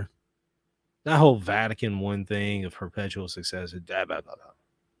matter. That whole Vatican I thing of perpetual success, doesn't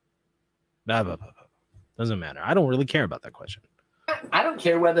matter. I don't really care about that question. I don't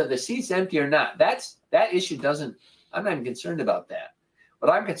care whether the seat's empty or not. That issue doesn't, I'm not even concerned about that.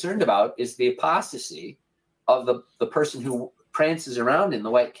 What I'm concerned about is the apostasy of the person who prances around in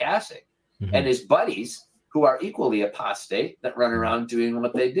the white cassock and his buddies who are equally apostate that run around doing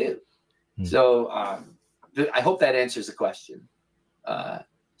what they do. So I hope that answers the question.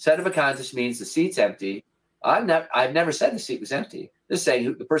 Sedevacantists means the seat's empty. I've never said the seat was empty. Just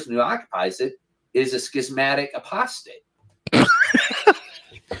saying the person who occupies it is a schismatic apostate.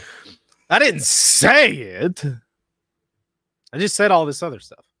 I didn't say it. I just said all this other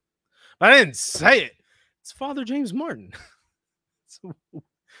stuff. But I didn't say it. It's Father James Martin.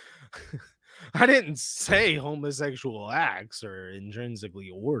 I didn't say homosexual acts are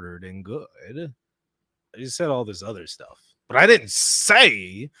intrinsically ordered and good. I just said all this other stuff. But I didn't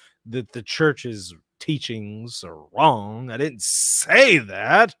say that the church's teachings are wrong. I didn't say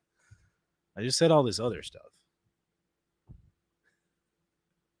that. I just said all this other stuff.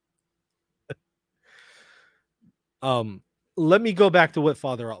 Let me go back to what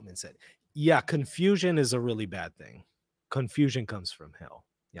Father Altman said. Yeah, confusion is a really bad thing. Confusion comes from hell.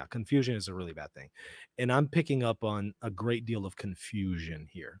 Yeah, confusion is a really bad thing. And I'm picking up on a great deal of confusion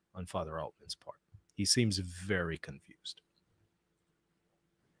here on Father Altman's part. He seems very confused.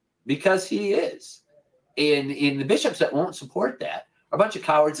 Because he is. And the bishops that won't support that are a bunch of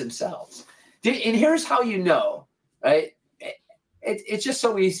cowards themselves. And here's how you know, right? It's just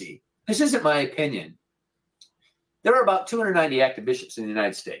so easy. This isn't my opinion. There are about 290 active bishops in the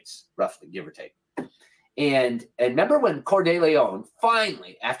United States, roughly, give or take. And remember when Coeur d'Leon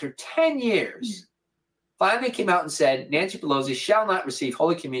finally, after 10 years, finally came out and said, Nancy Pelosi shall not receive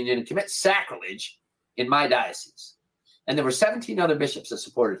Holy Communion and commit sacrilege in my diocese. And there were 17 other bishops that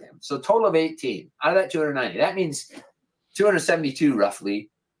supported him. So a total of 18 out of that 290. That means 272 roughly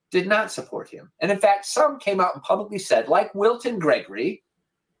did not support him. And in fact, some came out and publicly said, like Wilton Gregory,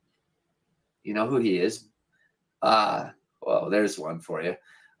 you know who he is. Well, there's one for you.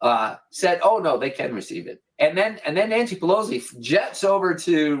 Said, oh no, they can receive it. And then Nancy Pelosi jets over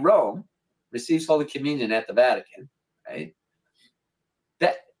to Rome, receives Holy Communion at the Vatican, right?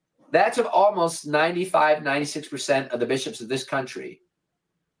 That's of almost 95, 96% of the bishops of this country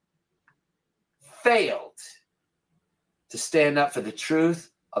failed to stand up for the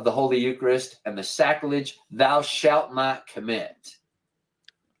truth of the Holy Eucharist and the sacrilege thou shalt not commit.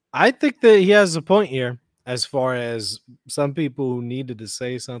 I think that he has a point here, as far as some people who needed to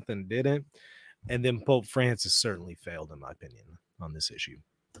say something didn't. And then Pope Francis certainly failed, in my opinion, on this issue.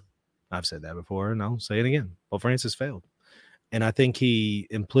 I've said that before, and I'll say it again. Pope Francis failed. And I think he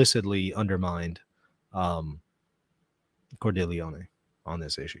implicitly undermined Coeur d'Leon on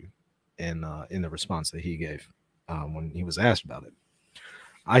this issue and in the response that he gave when he was asked about it.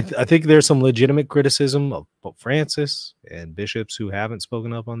 I think there's some legitimate criticism of Pope Francis and bishops who haven't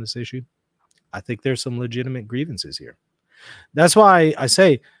spoken up on this issue. I think there's some legitimate grievances here. That's why I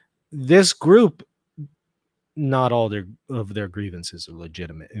say this group, not all of their grievances are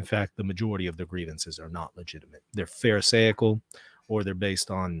legitimate. In fact, the majority of their grievances are not legitimate. They're pharisaical, or they're based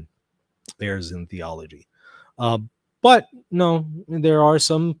on errors in theology. But no, there are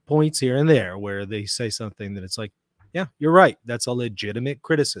some points here and there where they say something that it's like, yeah, you're right. That's a legitimate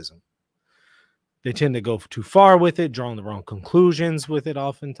criticism. They tend to go too far with it, drawing the wrong conclusions with it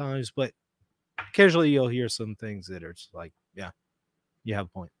oftentimes. But occasionally you'll hear some things that are just like, yeah, you have a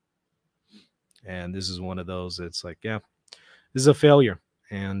point. And this is one of those that's like, yeah, this is a failure.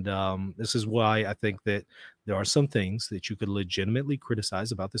 And this is why I think that there are some things that you could legitimately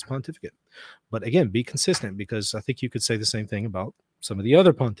criticize about this pontificate. But again, be consistent, because I think you could say the same thing about some of the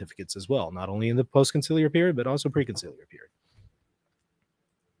other pontificates as well, not only in the post-conciliar period, but also pre-conciliar period.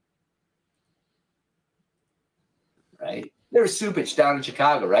 Right. There was Supich down in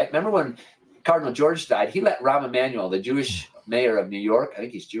Chicago, right? Remember when Cardinal George died, he let Rahm Emanuel, the Jewish mayor of New York, I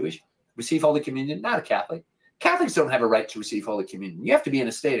think he's Jewish, receive Holy Communion, not a Catholic. Catholics don't have a right to receive Holy Communion. You have to be in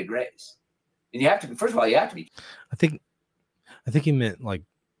a state of grace. And you have to, first of all, you have to be. I think he meant like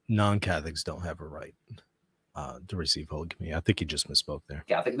non-Catholics don't have a right to receive Holy Communion. I think he just misspoke there.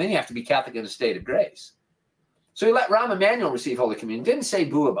 Catholic. And then you have to be Catholic in a state of grace. So he let Rahm Emanuel receive Holy Communion, didn't say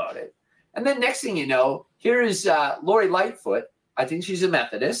boo about it. And then next thing you know, here is Lori Lightfoot. I think she's a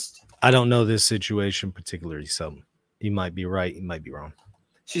Methodist. I don't know this situation particularly, so he might be right, he might be wrong.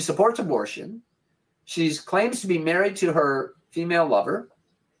 She supports abortion. She claims to be married to her female lover.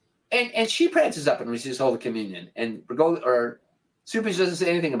 And she prances up and receives Holy Communion. And Supich doesn't say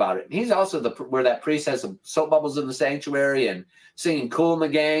anything about it. And he's also where that priest has some soap bubbles in the sanctuary and singing Kool and the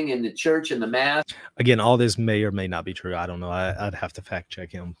Gang in the church and the mass. Again, all this may or may not be true. I don't know. I'd have to fact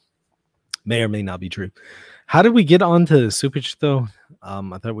check him. May or may not be true. How did we get onto Supich, though?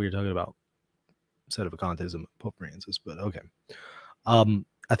 I thought we were talking about Sedevacantism, Pope Francis, but okay.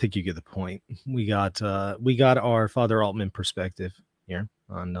 I think you get the point. We got our Father Altman perspective here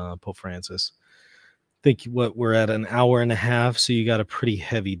on Pope Francis. I think we're at an hour and a half, so you got a pretty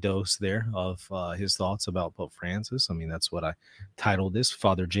heavy dose there of his thoughts about Pope Francis. I mean, that's what I titled this,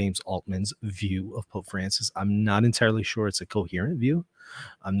 Father James Altman's view of Pope Francis. I'm not entirely sure it's a coherent view.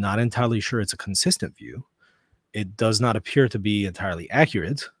 I'm not entirely sure it's a consistent view. It does not appear to be entirely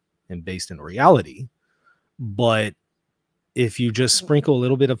accurate and based in reality, but if you just sprinkle a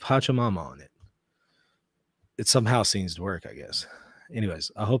little bit of Pachamama on it, it somehow seems to work, I guess.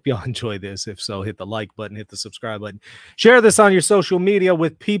 Anyways, I hope y'all enjoy this. If so, hit the like button, hit the subscribe button. Share this on your social media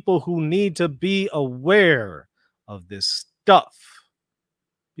with people who need to be aware of this stuff.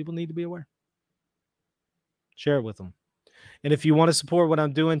 People need to be aware. Share it with them. And if you want to support what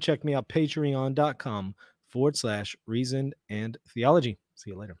I'm doing, check me out, patreon.com/reason and theology. See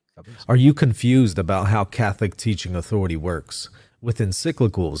you later. God bless. Are you confused about how Catholic teaching authority works? With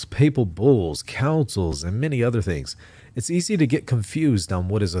encyclicals, papal bulls, councils, and many other things, it's easy to get confused on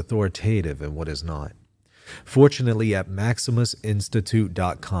what is authoritative and what is not. Fortunately, at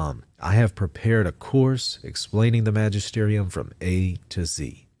maximusinstitute.com, I have prepared a course explaining the magisterium from A to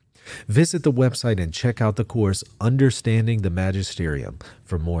Z. Visit the website and check out the course Understanding the Magisterium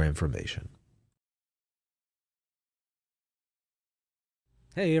for more information.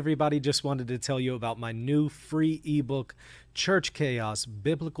 Hey everybody, just wanted to tell you about my new free ebook, Church Chaos,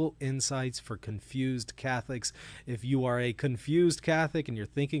 Biblical Insights for Confused Catholics. If you are a confused Catholic and you're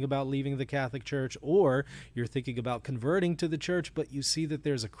thinking about leaving the Catholic Church, or you're thinking about converting to the church, but you see that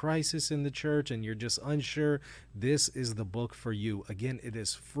there's a crisis in the church and you're just unsure, this is the book for you. Again, it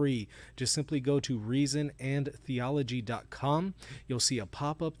is free. Just simply go to reasonandtheology.com. You'll see a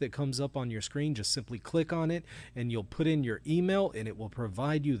pop-up that comes up on your screen. Just simply click on it and you'll put in your email and it will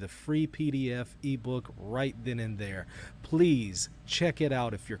provide you the free PDF ebook right then and there. Please check it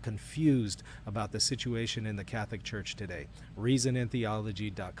out if you're confused about the situation in the Catholic Church today.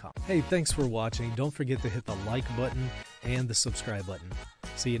 reasonandtheology.com. Hey, thanks for watching. Don't forget to hit the like button and the subscribe button.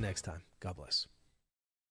 See you next time. God bless.